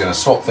moment, we're going to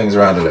swap things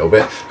around a little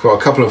bit. Got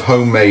a couple of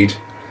homemade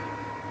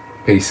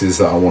pieces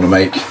that I want to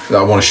make, that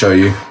I want to show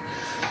you.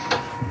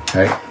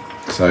 Okay,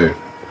 so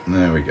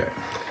there we go.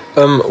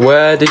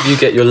 Where did you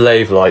get your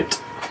lathe light?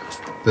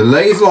 The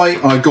lathe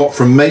light I got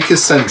from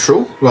Makers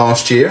Central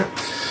last year,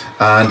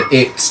 and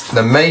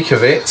the make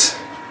of it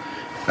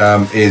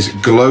is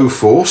Glow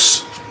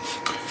Force.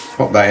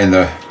 Pop that in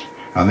there.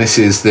 And this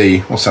is the,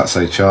 what's that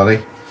say,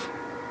 Charlie?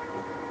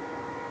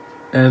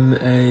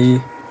 MAG-M8.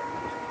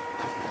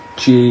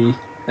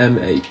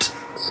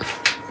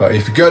 But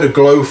if you go to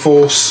Glow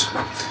Force,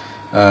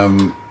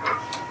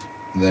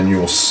 then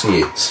you'll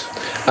see it.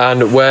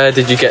 And where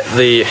did you get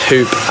the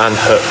hoop and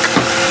hook?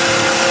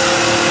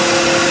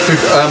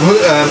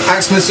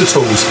 Axminster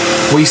tools.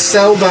 We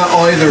sell that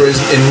either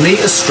as in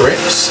metre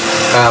strips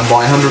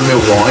by 100mm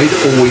wide,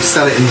 or we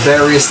sell it in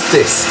various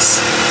discs.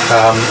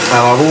 And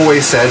I've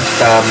always said,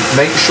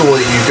 make sure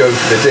that you go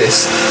for the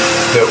disc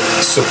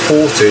that's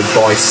supported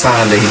by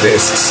sanding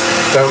discs.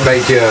 Don't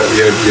make your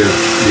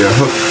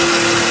hook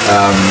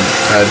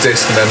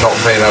disc and then not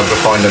being able to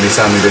find any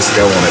sanding disc to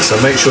go on it. So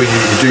make sure you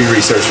do your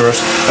research first.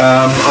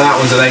 That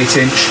one's an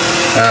 8-inch.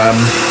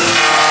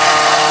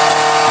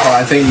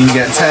 I think you can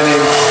get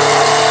 10-inch.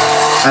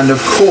 And of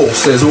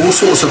course, there's all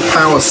sorts of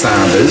power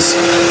sanders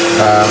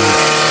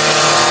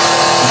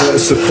that are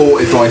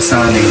supported by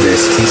sanding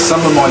discs. And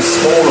some of my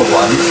smaller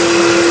ones,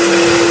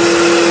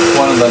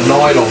 one of the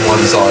nylon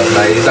ones I've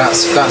made,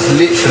 that's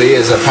literally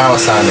is a power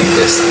sanding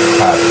disc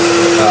pad.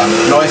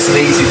 Nice and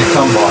easy to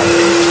come by.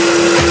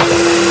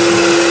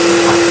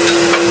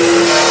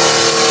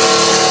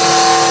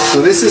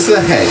 So this is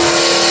the head,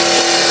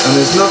 and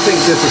there's nothing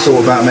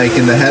difficult about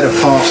making the head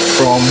apart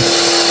from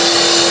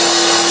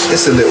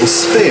it's a little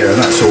sphere, and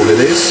that's all it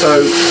is.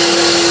 So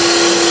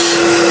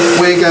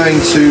we're going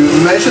to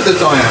measure the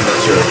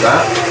diameter of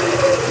that.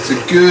 It's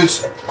a good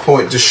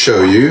point to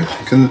show you.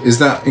 Is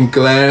that in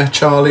glare,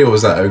 Charlie, or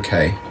is that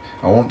okay?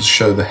 I want to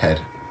show the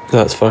head.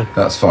 That's fine.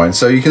 That's fine.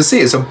 So you can see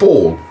it's a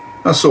ball.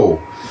 That's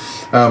all.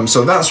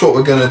 So that's what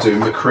we're going to do.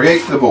 We'll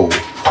create the ball.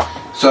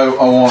 So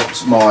I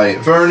want my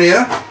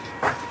vernier.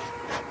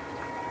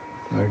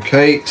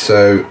 Okay,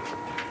 so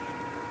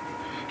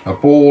a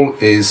ball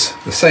is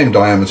the same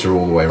diameter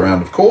all the way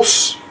around, of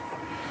course.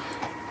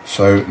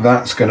 So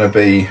that's going to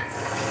be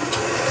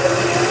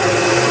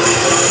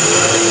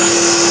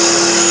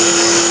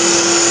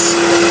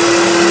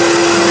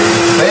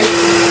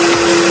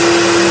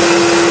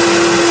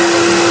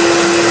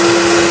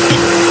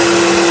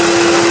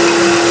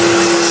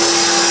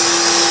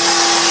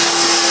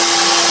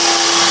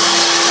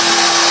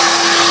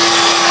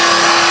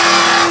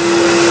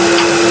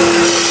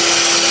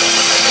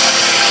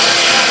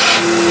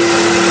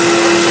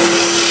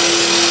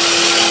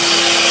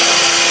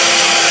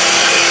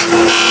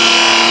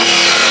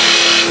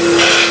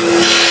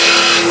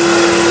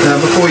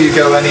you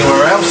go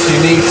anywhere else, you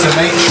need to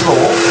make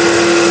sure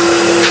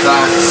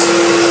that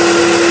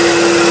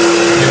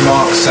you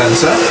mark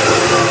centre.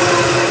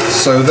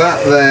 So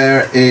that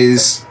there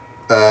is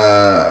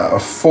a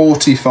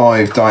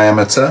 45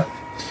 diameter,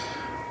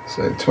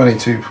 so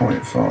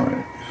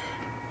 22.5.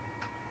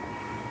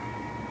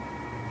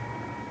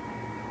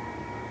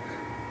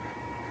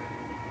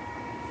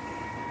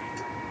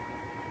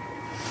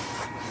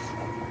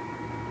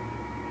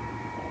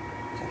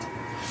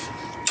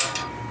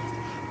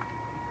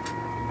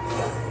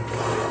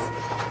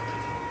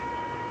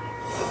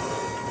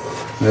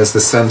 There's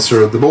the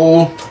centre of the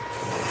ball.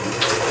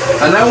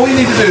 And now all you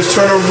need to do is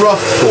turn a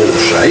rough ball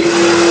shape.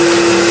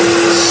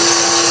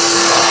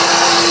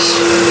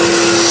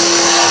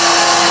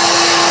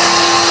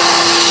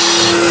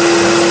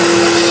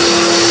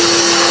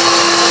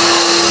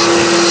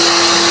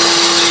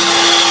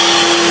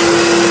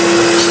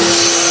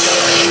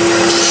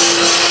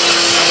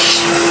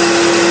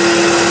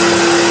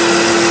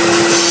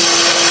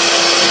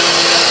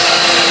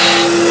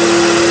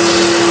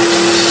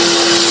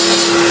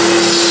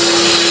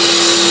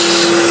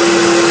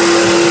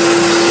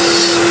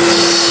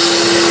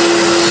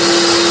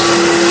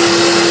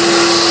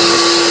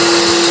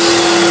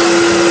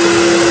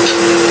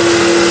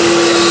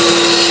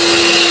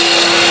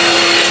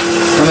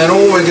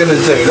 Going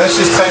to do, let's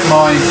just take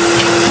my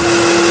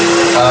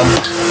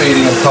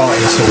feeding and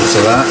parting tool to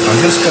that.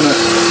 I'm just going to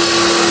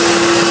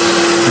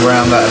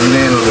round that a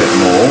little bit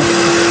more.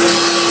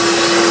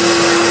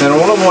 Then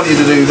all I want you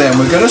to do then,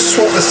 we're going to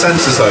swap the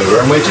centres over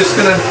and we're just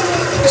going to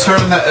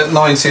turn that at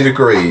 90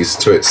 degrees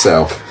to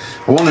itself.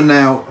 I want to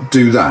now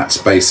do that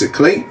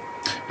basically,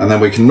 and then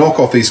we can knock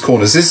off these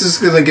corners. This is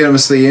going to give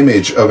us the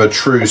image of a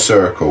true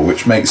circle,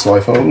 which makes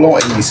life a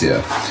lot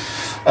easier.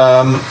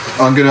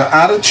 I'm going to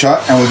add a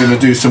chuck and we're going to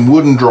do some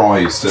wooden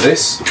drives to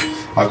this.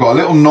 I've got a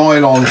little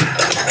nylon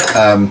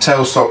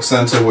tailstock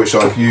centre which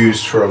I've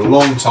used for a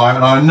long time,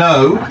 and I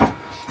know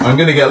I'm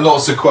going to get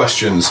lots of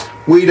questions.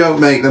 We don't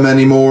make them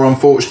anymore,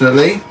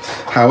 unfortunately.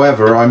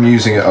 However, I'm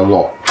using it a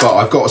lot, but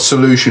I've got a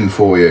solution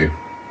for you.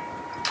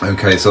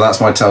 Okay, so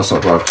that's my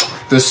tailstock drive.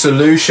 The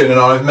solution, and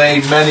I've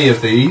made many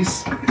of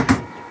these.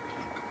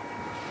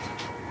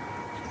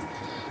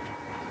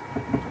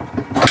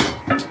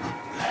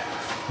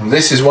 And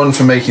this is one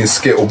for making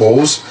skittle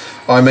balls.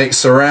 I make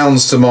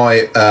surrounds to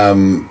my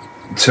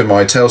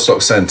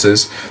tailstock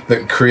centres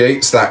that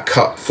creates that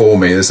cut for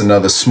me. There's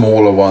another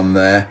smaller one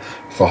there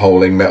for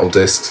holding metal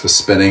discs for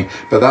spinning,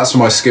 but that's for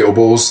my skittle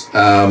balls,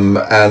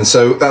 and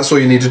so that's all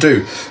you need to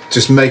do.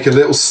 Just make a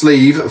little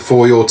sleeve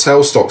for your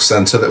tailstock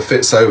centre that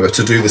fits over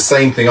to do the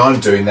same thing I'm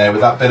doing there with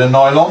that bit of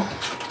nylon.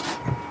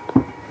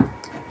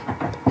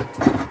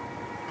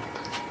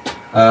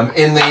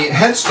 In the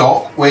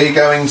headstock we're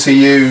going to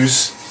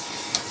use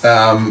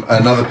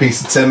another piece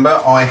of timber.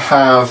 I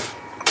have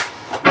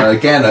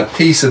again a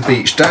piece of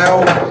beech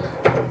dowel,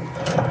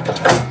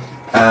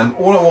 and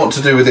all I want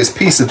to do with this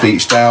piece of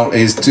beech dowel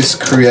is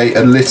just create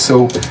a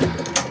little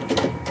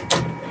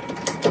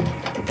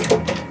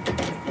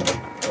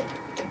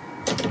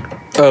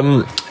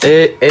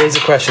it is a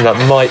question that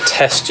might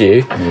test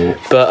you,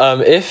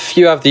 but if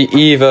you have the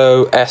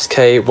Evo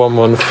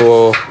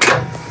SK114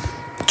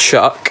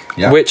 chuck,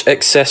 which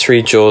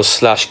accessory jaws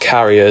 /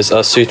 carriers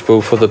are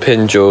suitable for the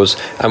pin jaws,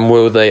 and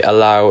will they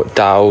allow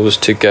dowels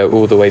to go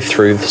all the way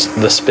through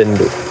the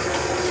spindle?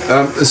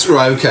 That's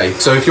right, okay.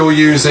 So if you're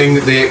using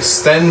the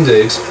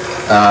extended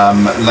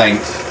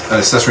length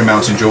accessory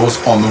mounting jaws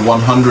on the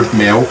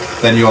 100mm,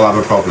 then you'll have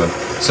a problem.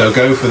 So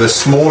go for the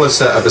smaller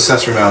set of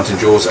accessory mounting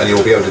jaws and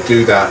you'll be able to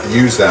do that,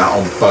 use that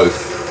on both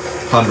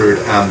 100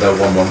 and the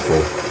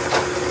 114.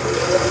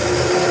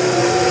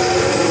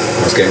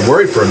 I was getting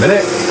worried for a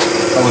minute.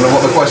 I wonder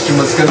what the question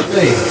was going to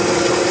be.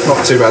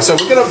 Not too bad. So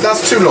we're gonna,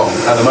 that's too long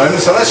at the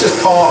moment, so let's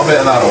just part a bit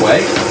of that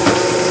away.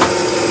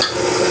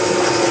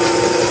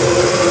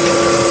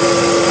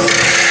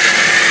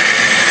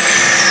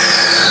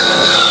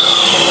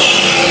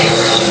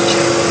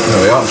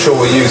 There we are. I'm sure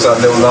we'll use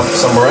that little lump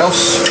somewhere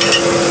else.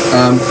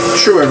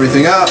 True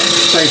everything up,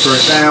 taper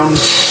it down.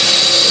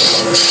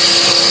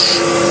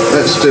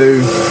 Let's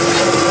do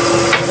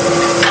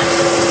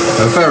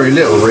a very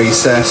little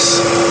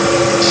recess.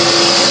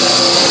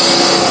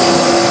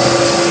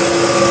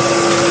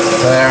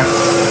 There.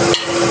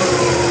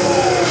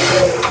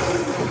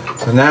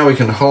 So now we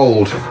can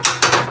hold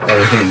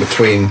everything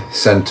between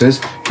centres,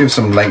 give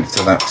some length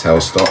to that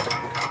tailstock.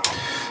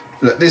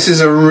 Look, this is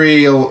a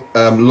real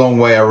long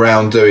way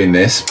around doing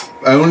this,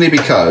 only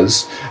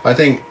because I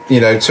think,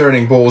 you know,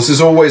 turning balls, there's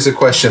always a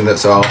question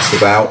that's asked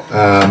about.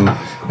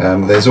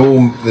 There's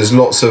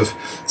lots of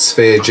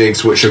sphere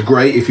jigs which are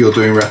great if you're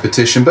doing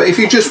repetition, but if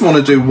you just want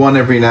to do one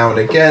every now and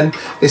again,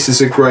 this is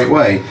a great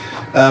way.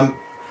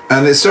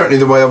 And it's certainly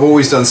the way I've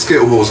always done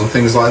skittle balls and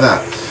things like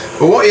that.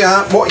 But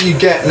what you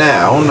get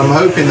now, and I'm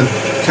hoping the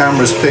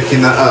camera's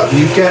picking that up,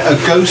 you get a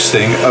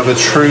ghosting of a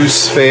true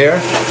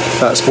sphere.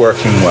 That's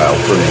working well.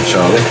 Brilliant,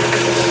 Charlie.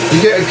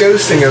 You get a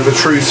ghosting of a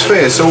true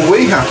sphere. So all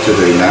we have to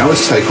do now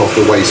is take off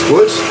the waste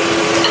wood.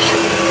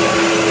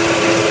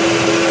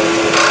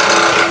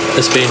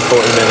 It's been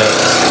 40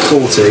 minutes.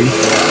 40.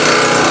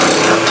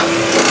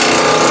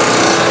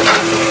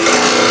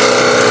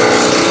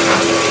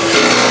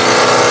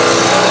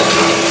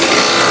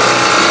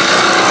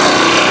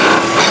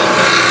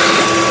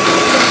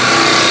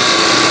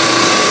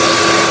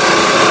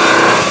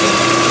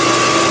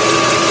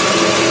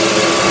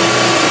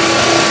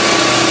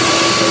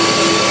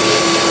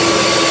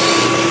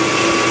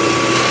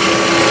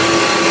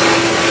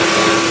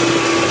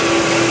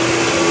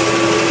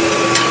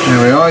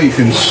 There we are, you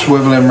can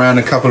swivel him around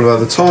a couple of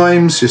other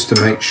times just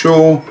to make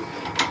sure.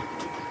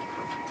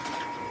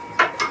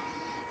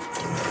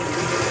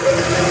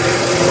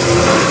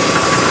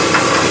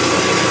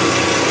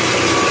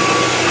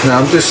 Now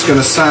I'm just going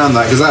to sand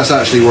that because that's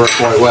actually worked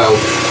quite well.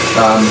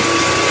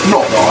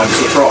 Not that I'm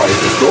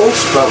surprised, of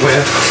course, but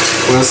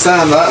we'll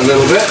sand that a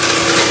little bit.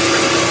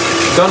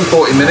 Done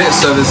 40 minutes,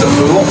 so there's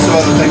lots of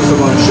other things I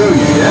want to show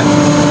you yet.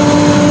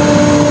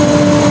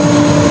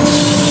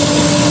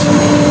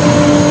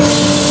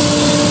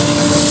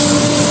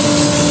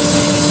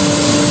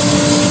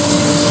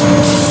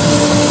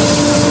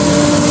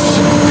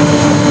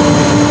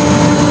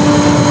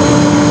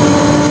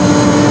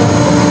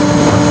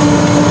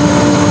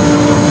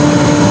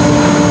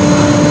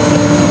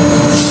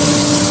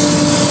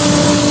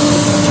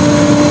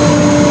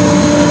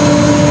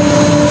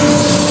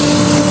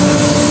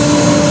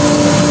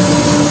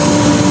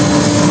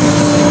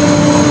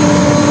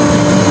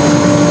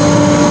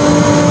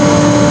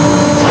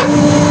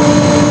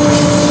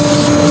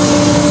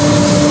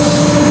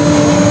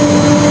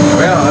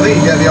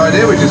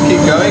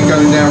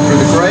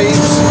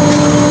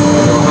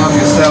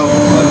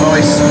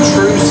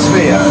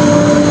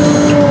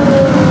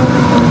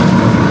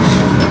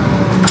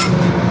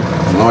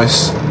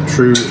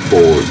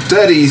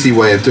 dead easy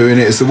way of doing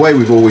it. It's the way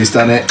we've always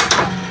done it.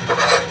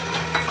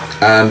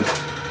 And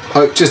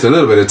just a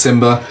little bit of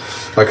timber.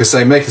 Like I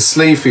say, make a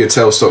sleeve for your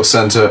tailstock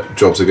centre,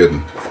 job's a good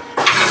one.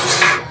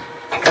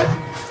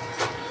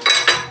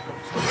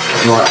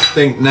 Right, I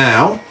think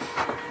now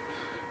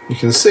you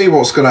can see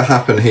what's going to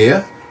happen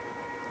here.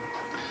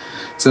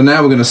 So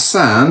now we're going to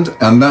sand,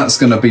 and that's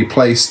going to be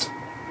placed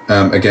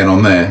again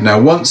on there.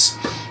 Now once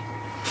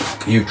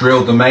you've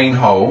drilled the main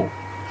hole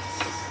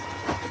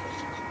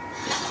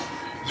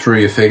through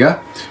your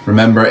figure,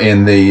 remember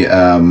in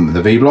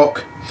the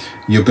V-block,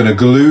 you're going to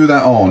glue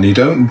that on. You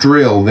don't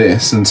drill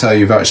this until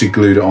you've actually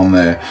glued it on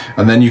there,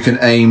 and then you can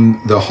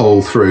aim the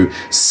hole through.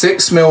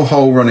 6mm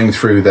hole running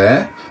through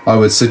there. I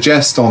would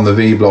suggest on the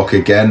V-block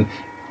again,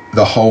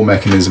 the hole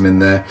mechanism in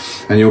there,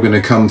 and you're going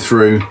to come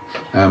through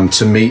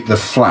to meet the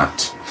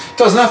flat.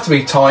 Doesn't have to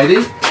be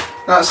tidy.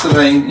 That's the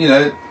thing, you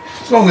know,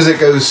 as long as it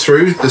goes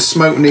through, the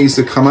smoke needs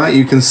to come out.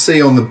 You can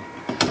see on the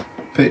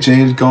picture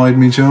here, guide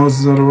me Charles,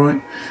 is that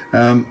alright?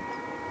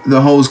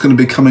 The hole's going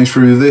to be coming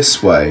through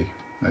this way.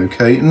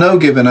 Okay, no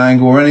given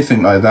angle or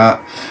anything like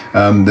that.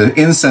 The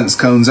incense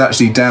cone's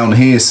actually down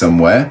here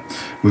somewhere.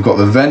 We've got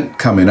the vent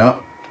coming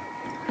up.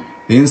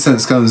 The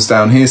incense cone's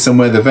down here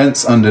somewhere. The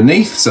vent's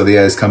underneath, so the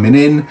air's coming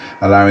in,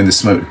 allowing the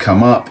smoke to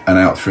come up and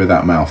out through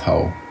that mouth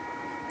hole.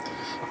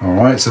 All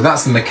right, so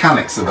that's the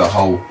mechanics of the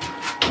whole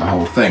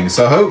thing.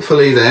 So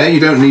hopefully there,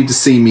 you don't need to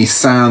see me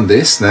sand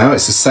this now.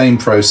 It's the same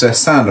process.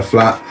 Sand a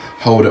flat,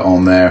 hold it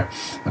on there,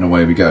 and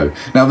away we go.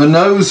 Now the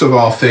nose of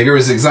our figure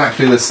is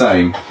exactly the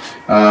same.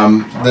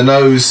 The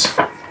nose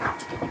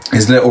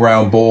is a little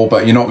round ball,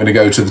 but you're not going to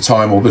go to the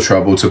time or the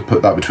trouble to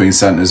put that between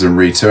centres and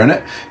return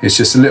it. It's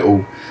just a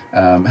little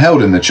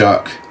held in the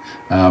chuck,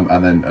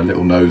 and then a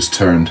little nose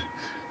turned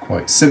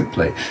quite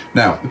simply.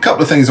 Now, a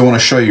couple of things I want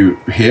to show you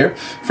here.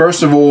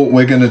 First of all,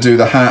 we're going to do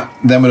the hat,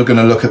 then we're going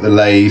to look at the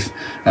lathe,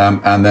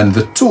 and then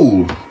the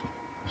tool.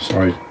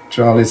 Sorry,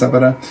 Charlie, is that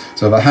better?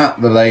 So the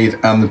hat, the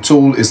lathe, and the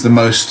tool is the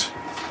most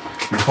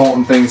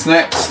important things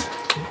next.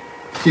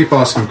 Keep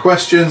asking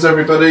questions,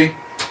 everybody.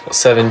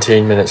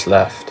 17 minutes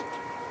left.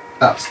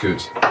 That's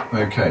good.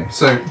 Okay,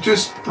 so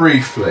just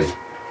briefly,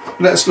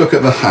 let's look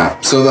at the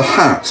hat. So the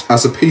hat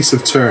as a piece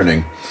of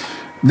turning.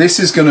 This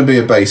is going to be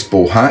a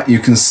baseball hat. You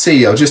can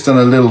see I've just done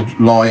a little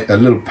line, a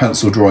little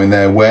pencil drawing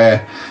there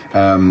where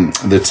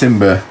the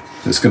timber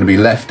that's going to be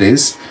left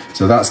is.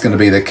 So that's going to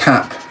be the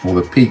cap or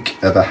the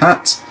peak of the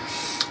hat.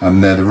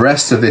 And then the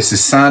rest of this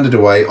is sanded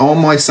away on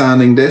my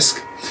sanding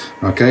disc.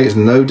 Okay, it's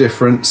no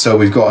different. So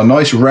we've got a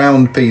nice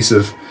round piece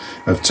of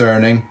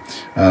turning,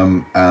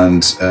 and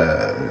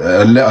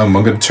I'm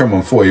going to turn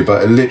one for you,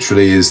 but it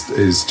literally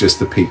is just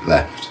the peak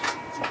left.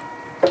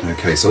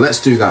 Okay, so let's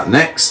do that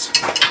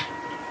next.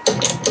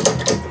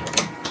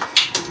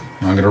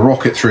 I'm going to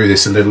rock it through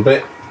this a little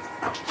bit.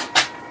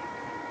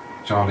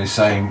 Charlie's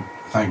saying,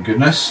 thank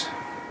goodness.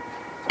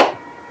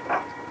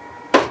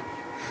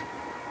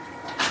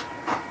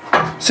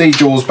 See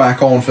jaws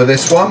back on for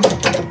this one.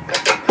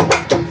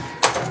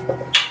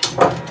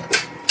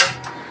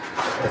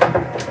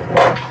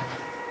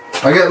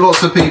 I get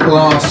lots of people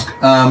ask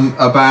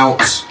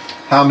about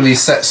how many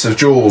sets of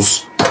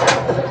jaws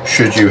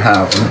should you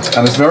have,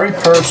 and it's very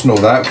personal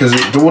that, because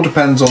it all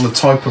depends on the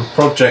type of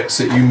projects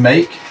that you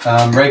make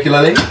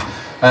regularly.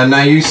 And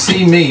now you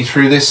see me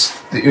through this,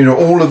 you know,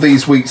 all of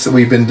these weeks that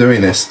we've been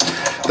doing this,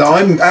 that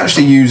I'm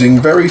actually using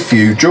very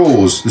few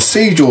jaws. The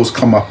C jaws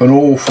come up an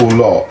awful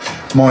lot.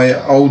 My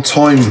old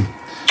time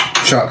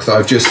chuck that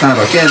I've just had,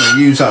 again, I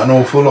use that an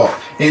awful lot.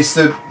 It's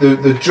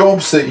the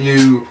jobs that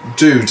you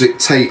do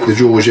dictate the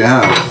jaws you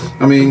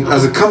have. I mean,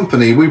 as a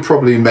company, we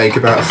probably make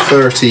about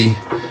 30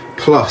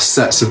 plus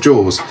sets of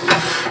jaws.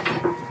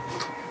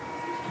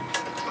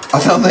 I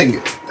don't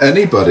think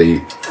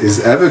anybody is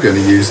ever going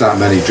to use that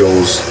many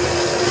jaws,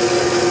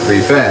 to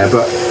be fair,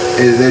 but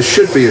there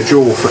should be a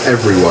jaw for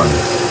everyone.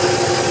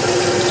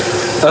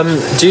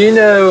 Do you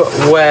know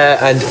where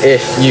and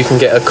if you can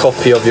get a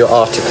copy of your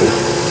article?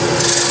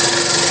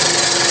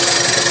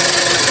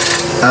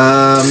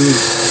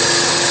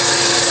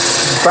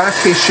 Back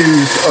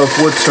issues of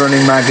Wood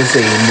Turning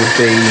magazine would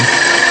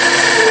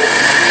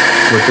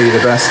be the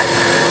best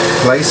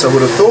place, I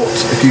would have thought.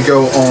 If you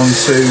go on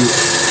to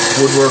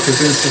Woodworkers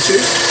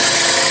Institute,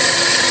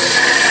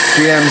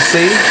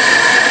 GMC,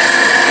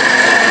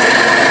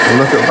 and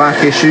look at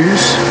back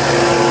issues.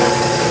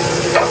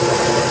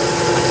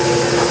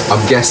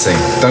 I'm guessing.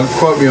 Don't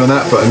quote me on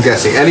that, but I'm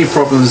guessing. Any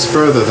problems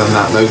further than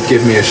that, though,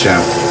 give me a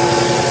shout.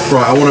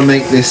 Right, I want to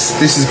make this.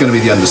 This is going to be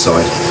the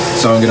underside,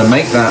 so I'm going to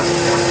make that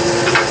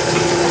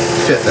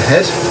fit the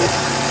head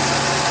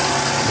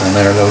down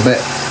there a little bit.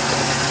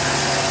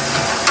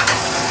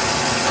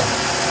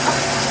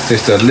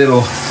 Just a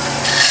little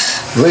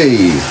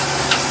weave.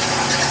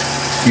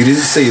 You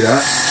didn't see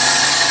that.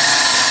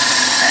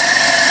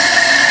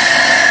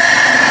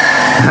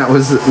 That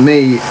was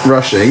me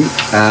rushing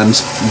and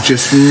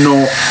just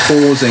not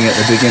pausing at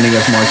the beginning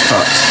of my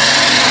cut.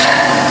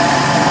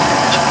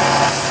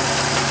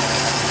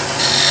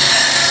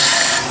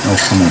 Oh,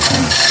 come on,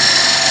 come on.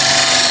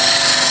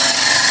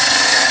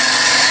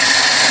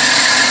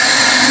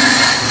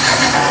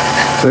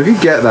 So if you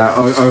get that,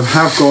 I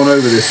have gone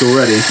over this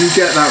already, if you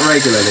get that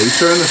regularly,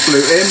 turn the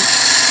flute in.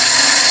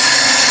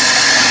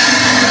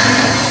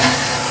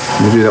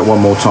 Let me do that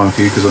one more time for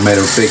you because I made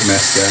a big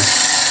mess there.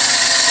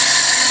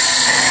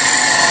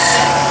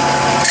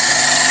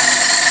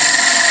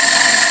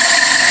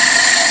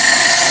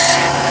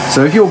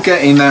 So if you're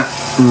getting that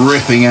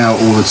ripping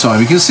out all the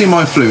time, you can see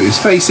my flute is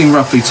facing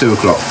roughly 2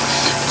 o'clock.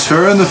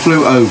 Turn the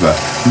flute over.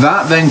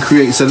 That then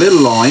creates a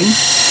little line.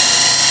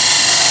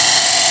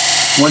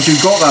 Once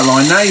you've got that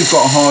line, now you've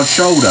got a hard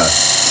shoulder.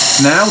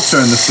 Now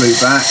turn the flute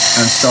back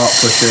and start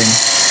pushing.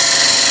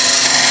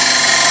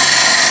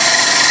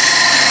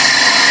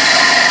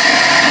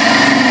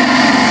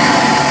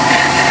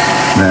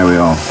 There we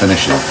are,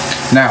 finish it.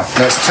 Now,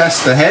 let's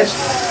test the head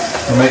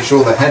and make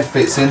sure the head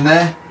fits in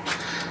there.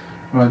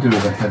 What do I do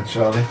with the head,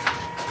 Charlie?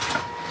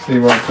 See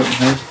where I put the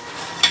head?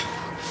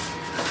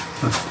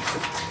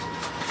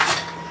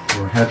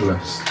 Or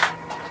headless.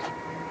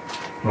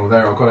 Oh,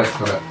 there, I've got it.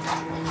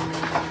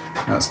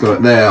 That's got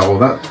it there. Well,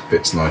 that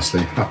fits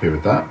nicely. Happy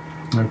with that.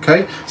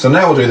 Okay, so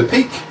now we'll do the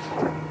peak.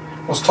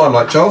 What's the time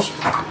like, Charles?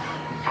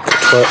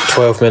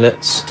 12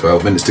 minutes.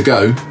 12 minutes to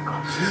go.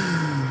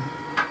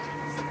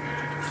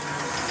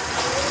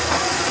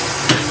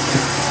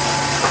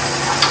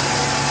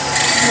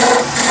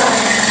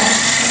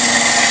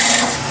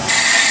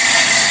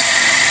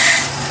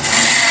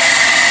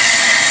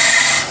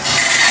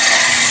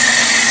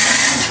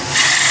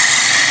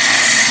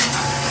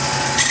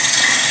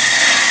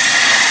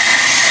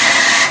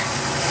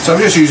 So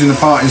I'm just using the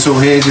parting saw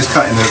here, just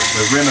cutting the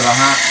rim of the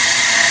hat.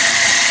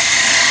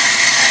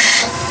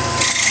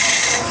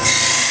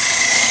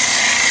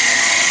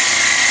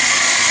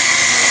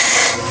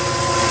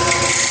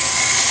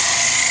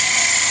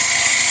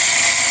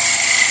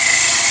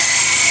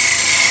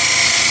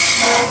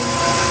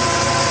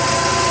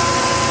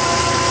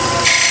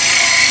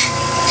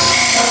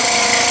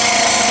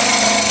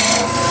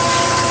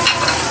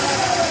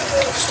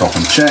 Stop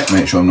and check,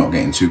 make sure I'm not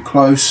getting too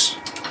close.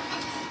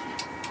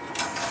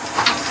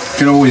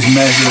 You can always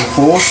measure, of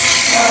course.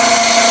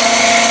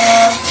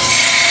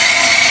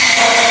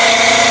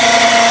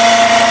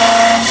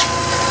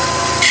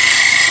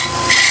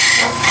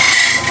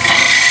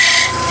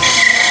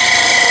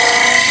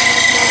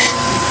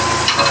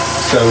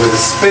 So with a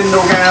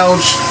spindle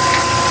gouge,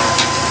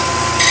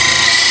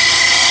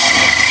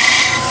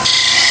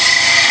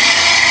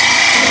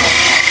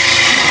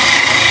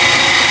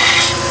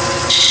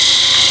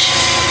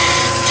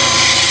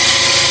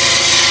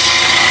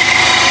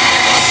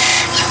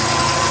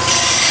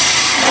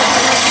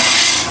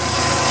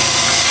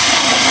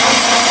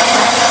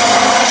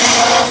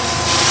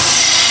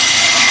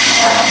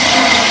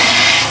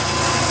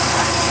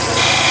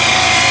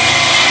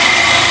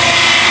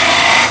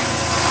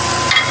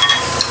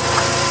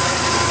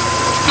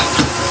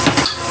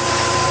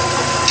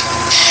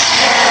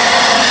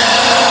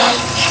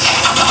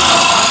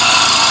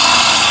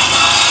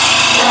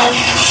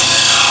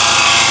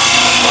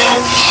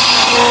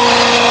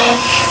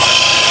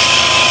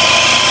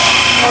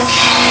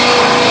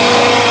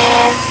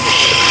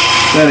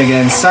 then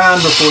again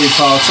sand before you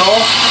part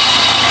off.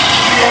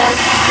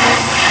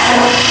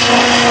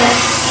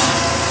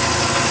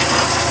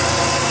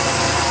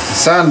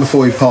 Sand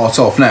before you part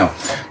off. Now,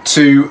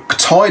 to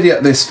tidy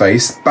up this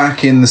face,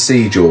 back in the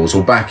C jaws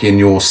or back in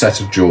your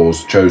set of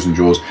jaws, chosen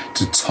jaws,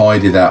 to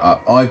tidy that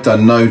up. I've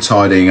done no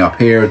tidying up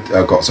here.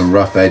 I've got some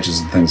rough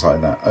edges and things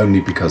like that, only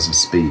because of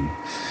speed.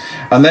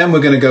 And then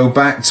we're going to go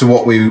back to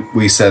what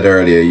we said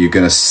earlier. You're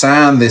going to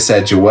sand this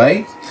edge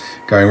away,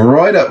 going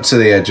right up to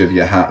the edge of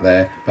your hat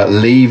there, but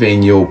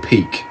leaving your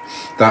peak.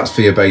 That's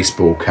for your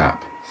baseball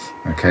cap.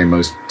 Okay,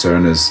 most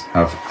turners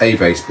have a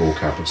baseball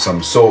cap of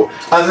some sort.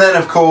 And then,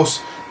 of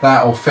course,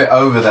 that'll fit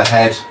over the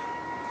head.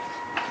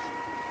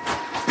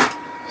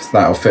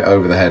 That'll fit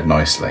over the head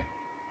nicely.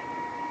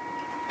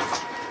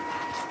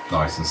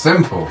 Nice and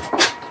simple.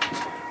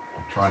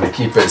 I'm trying to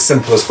keep it as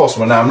simple as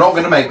possible. Now, I'm not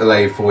going to make the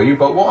lathe for you,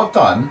 but what I've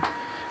done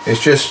is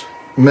just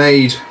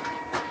made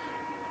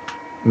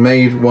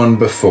one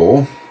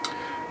before.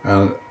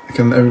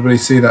 Can everybody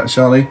see that,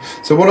 Charlie?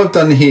 So what I've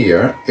done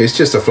here is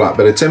just a flat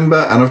bit of timber,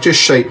 and I've just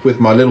shaped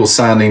with my little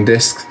sanding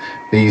disc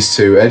these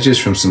two edges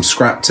from some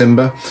scrap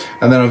timber,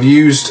 and then I've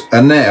used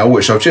a nail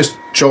which I've just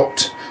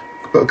chopped,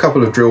 put a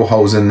couple of drill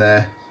holes in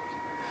there,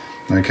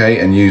 okay,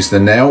 and use the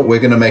nail. We're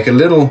going to make a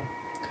little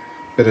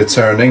bit of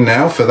turning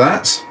now for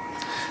that,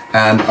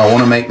 and I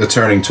want to make the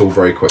turning tool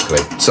very quickly,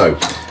 so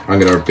I'm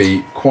going to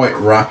be quite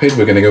rapid.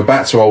 We're going to go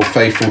back to Old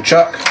Faithful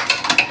Chuck.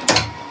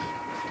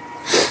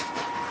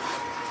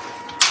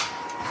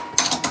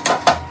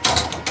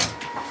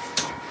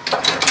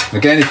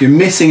 Again, if you're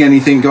missing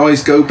anything,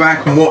 guys, go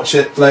back and watch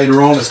it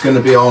later on. It's going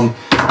to be on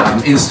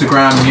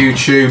Instagram,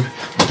 YouTube.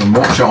 You can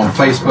watch it on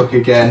Facebook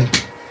again.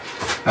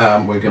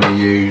 We're going to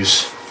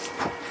use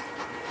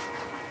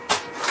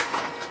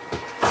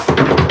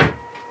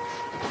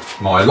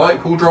my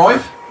light pull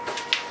drive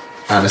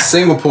and a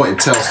single pointed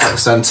tailstock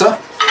centre.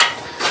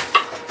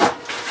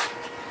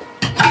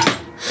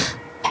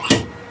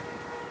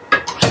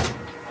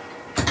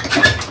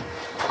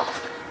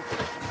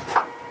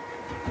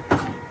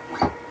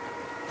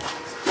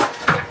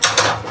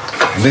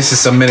 And this is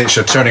some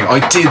miniature turning.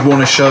 I did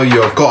want to show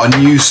you, I've got a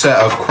new set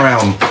of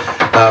Crown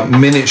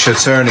miniature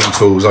turning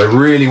tools. I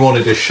really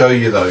wanted to show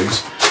you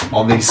those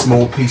on these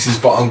small pieces,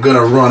 but I'm going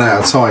to run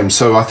out of time.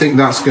 So I think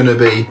that's going to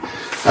be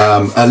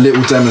a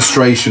little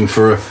demonstration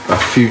for a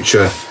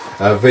future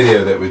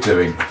video that we're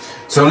doing.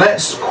 So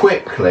let's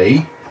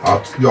quickly,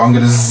 I'm going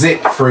to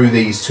zip through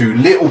these two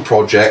little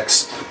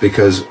projects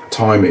because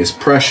time is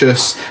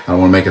precious and I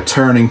want to make a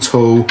turning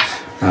tool.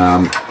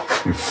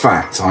 In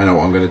fact, I know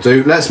what I'm going to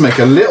do. Let's make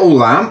a little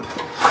lamp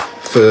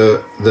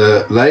for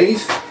the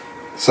lathe,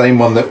 same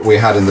one that we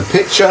had in the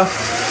picture.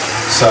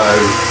 So,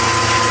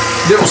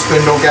 little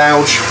spindle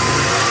gouge,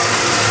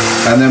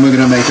 and then we're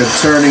going to make a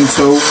turning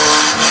tool.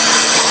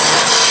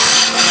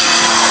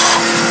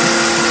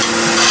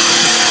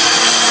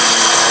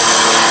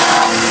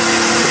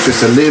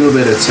 Just a little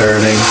bit of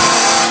turning.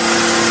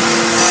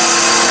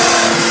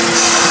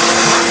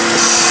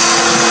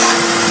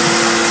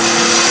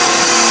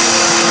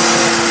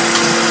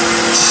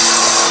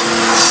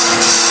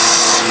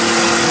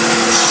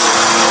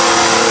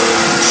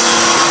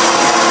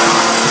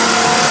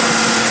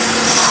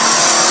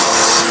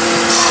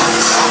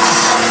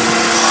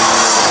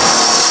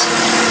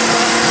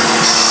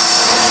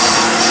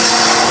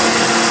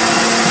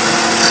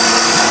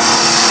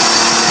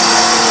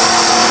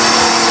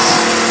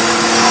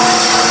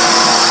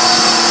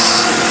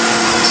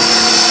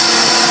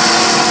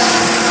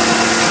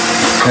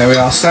 There we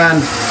are,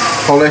 sand,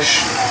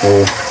 polish,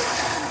 or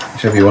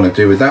whichever you want to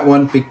do with that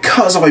one.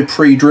 Because I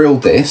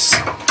pre-drilled this,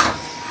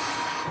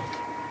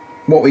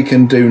 what we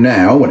can do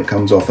now when it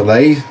comes off the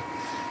lathe,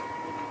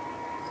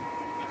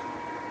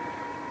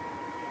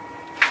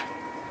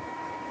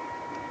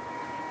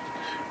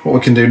 what we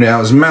can do now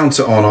is mount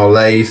it on our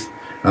lathe,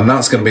 and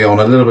that's going to be on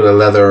a little bit of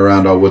leather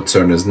around our wood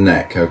turner's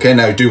neck. Okay,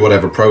 now do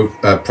whatever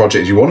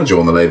project you want to do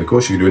on the lathe. Of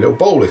course, you can do a little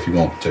bowl if you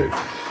want to.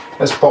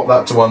 Let's pop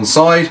that to one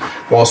side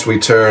whilst we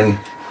turn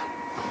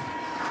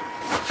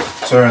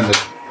the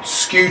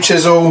skew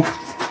chisel.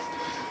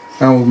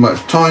 How much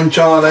time,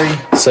 Charlie?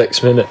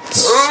 6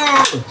 minutes.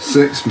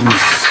 6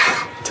 minutes.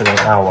 To an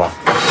hour.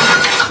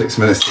 6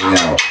 minutes to the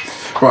hour.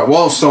 Right,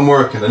 whilst I'm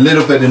working, a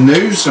little bit of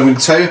news. I'm going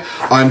to tell you,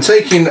 I'm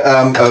taking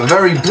a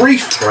very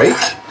brief break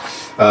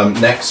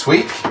next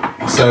week.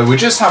 So we're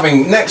just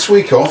having next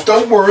week off.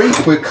 Don't worry,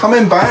 we're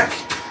coming back.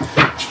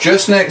 It's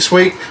just next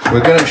week.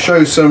 We're going to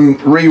show some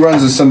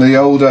reruns of some of the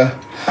older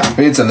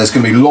vids, and there's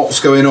going to be lots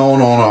going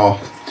on our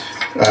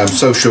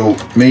social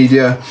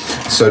media.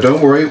 So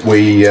don't worry,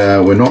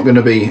 we're not going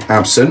to be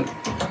absent.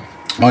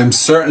 I'm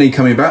certainly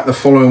coming back the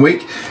following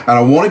week, and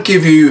I want to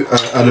give you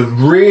a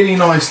really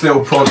nice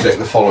little project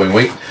the following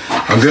week.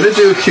 I'm going to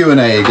do a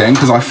Q&A again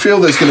because I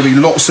feel there's going to be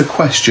lots of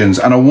questions,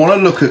 and I want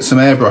to look at some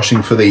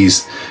airbrushing for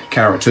these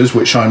characters,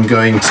 which I'm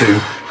going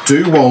to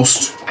do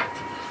whilst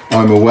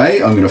I'm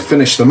away. I'm going to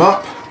finish them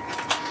up,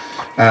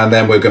 and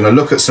then we're going to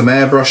look at some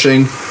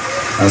airbrushing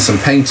and some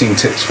painting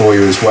tips for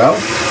you as well.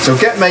 So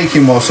get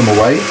making whilst I'm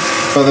away.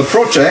 But the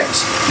project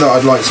that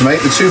I'd like to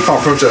make, the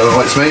two-part project I'd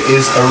like to make,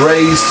 is a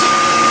raised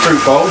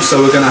fruit bowl. So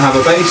we're going to have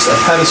a base, a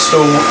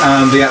pedestal,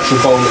 and the actual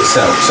bowl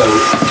itself. So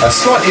a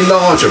slightly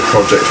larger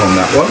project on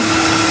that one.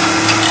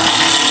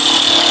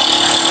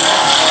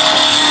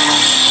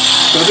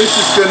 So this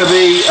is going to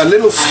be a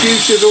little skew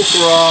chisel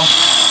for our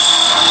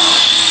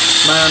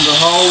man to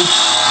hold.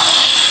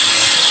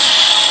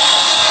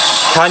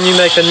 Can you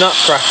make a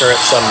nutcracker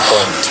at some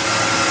point?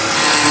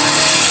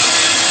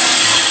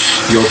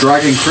 You're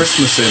dragging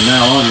Christmas in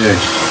now, aren't you?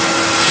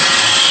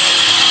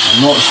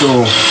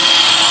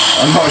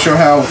 I'm not sure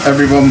how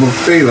everyone will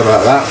feel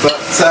about that, but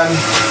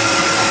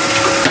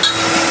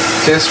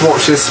just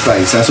watch this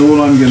space. That's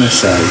all I'm going to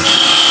say.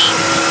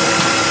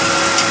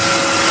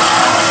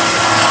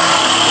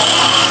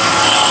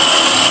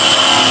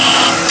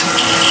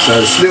 So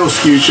it's little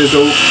skew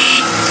chisel.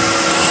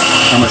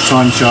 How much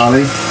time,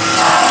 Charlie?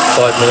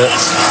 5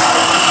 minutes.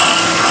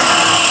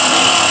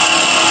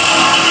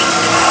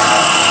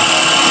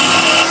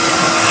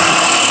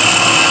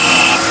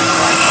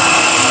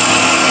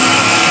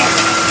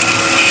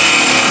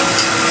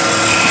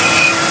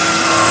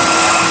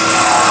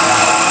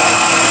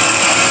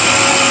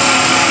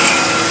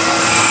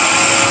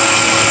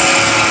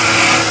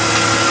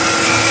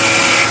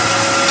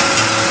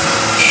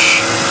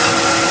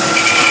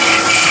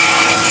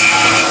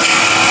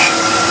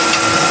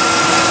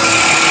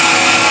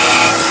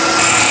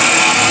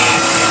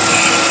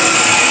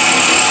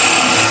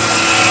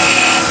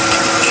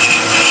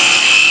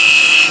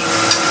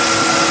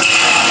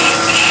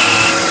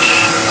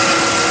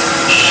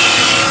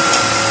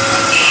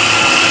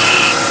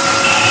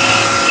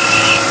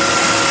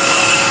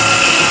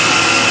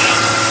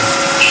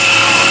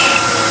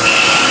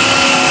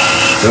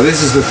 So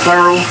this is the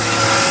ferrule.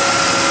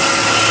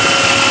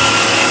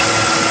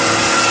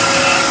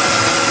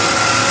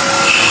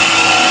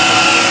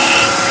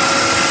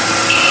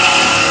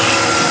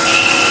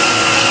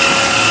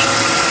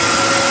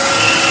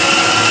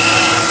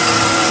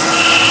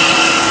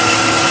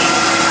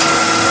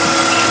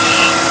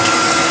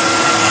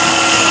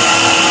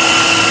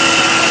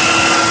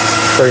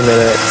 Three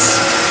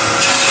minutes.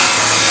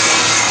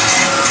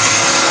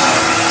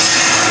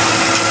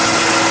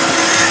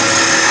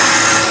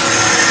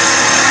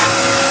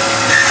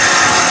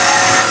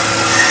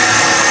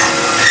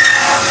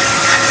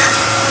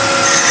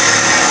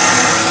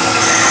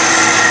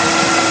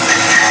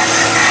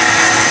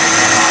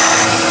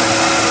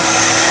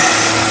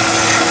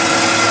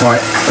 Right,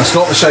 that's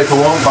not the shape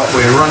I want, but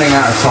we're running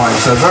out of time.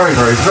 So very,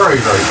 very, very,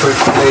 very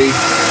quickly,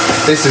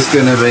 this is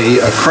going to be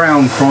a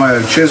crown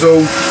cryo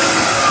chisel.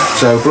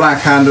 So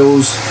black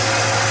handles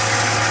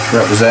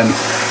represent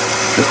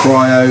the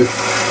cryo.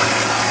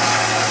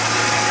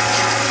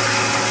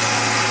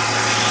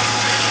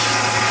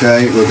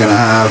 Okay, we're going to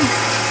have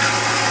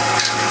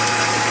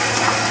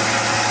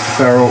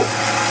ferrule.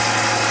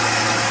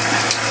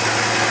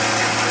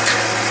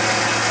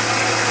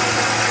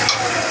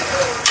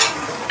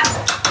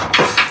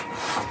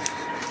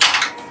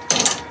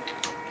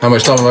 How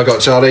much time have I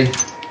got, Charlie?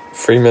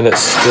 3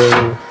 minutes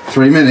still.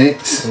 3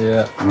 minutes?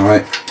 Yeah.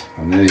 Alright,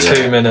 I'm nearly there.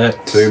 2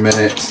 minutes. 2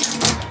 minutes.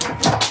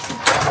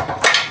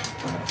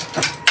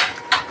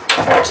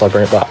 Shall I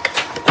bring it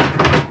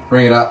back?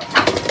 Bring it up.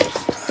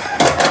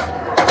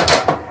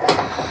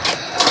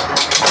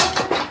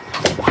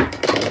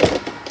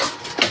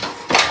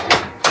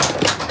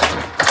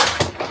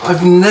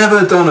 I've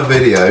never done a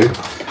video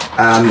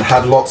and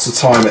had lots of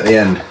time at the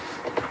end.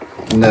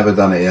 Never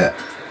done it yet.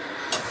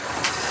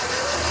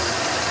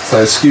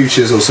 So skew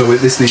chisel, so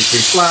this needs to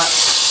be flat.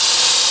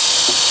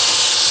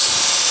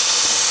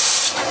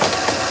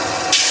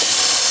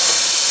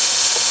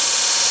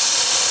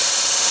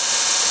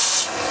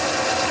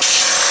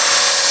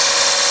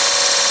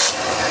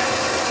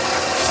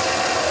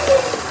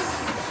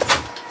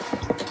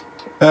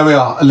 There we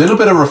are, a little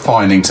bit of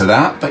refining to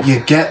that, but you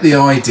get the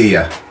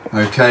idea.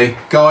 Okay,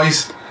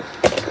 guys,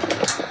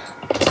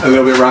 a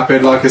little bit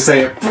rapid, like I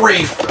say, a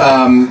brief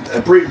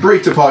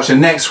departure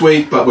next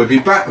week, but we'll be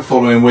back the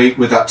following week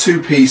with that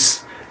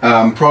two-piece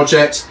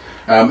project,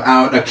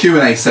 a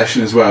Q&A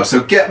session as well.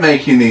 So get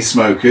making these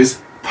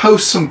smokers,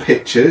 post some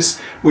pictures.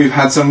 We've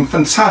had some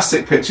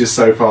fantastic pictures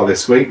so far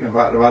this week, I've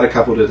had a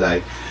couple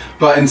today.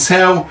 But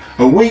until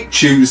a week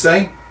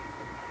Tuesday,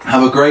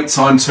 have a great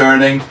time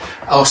turning.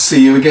 I'll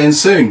see you again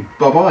soon.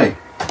 Bye-bye.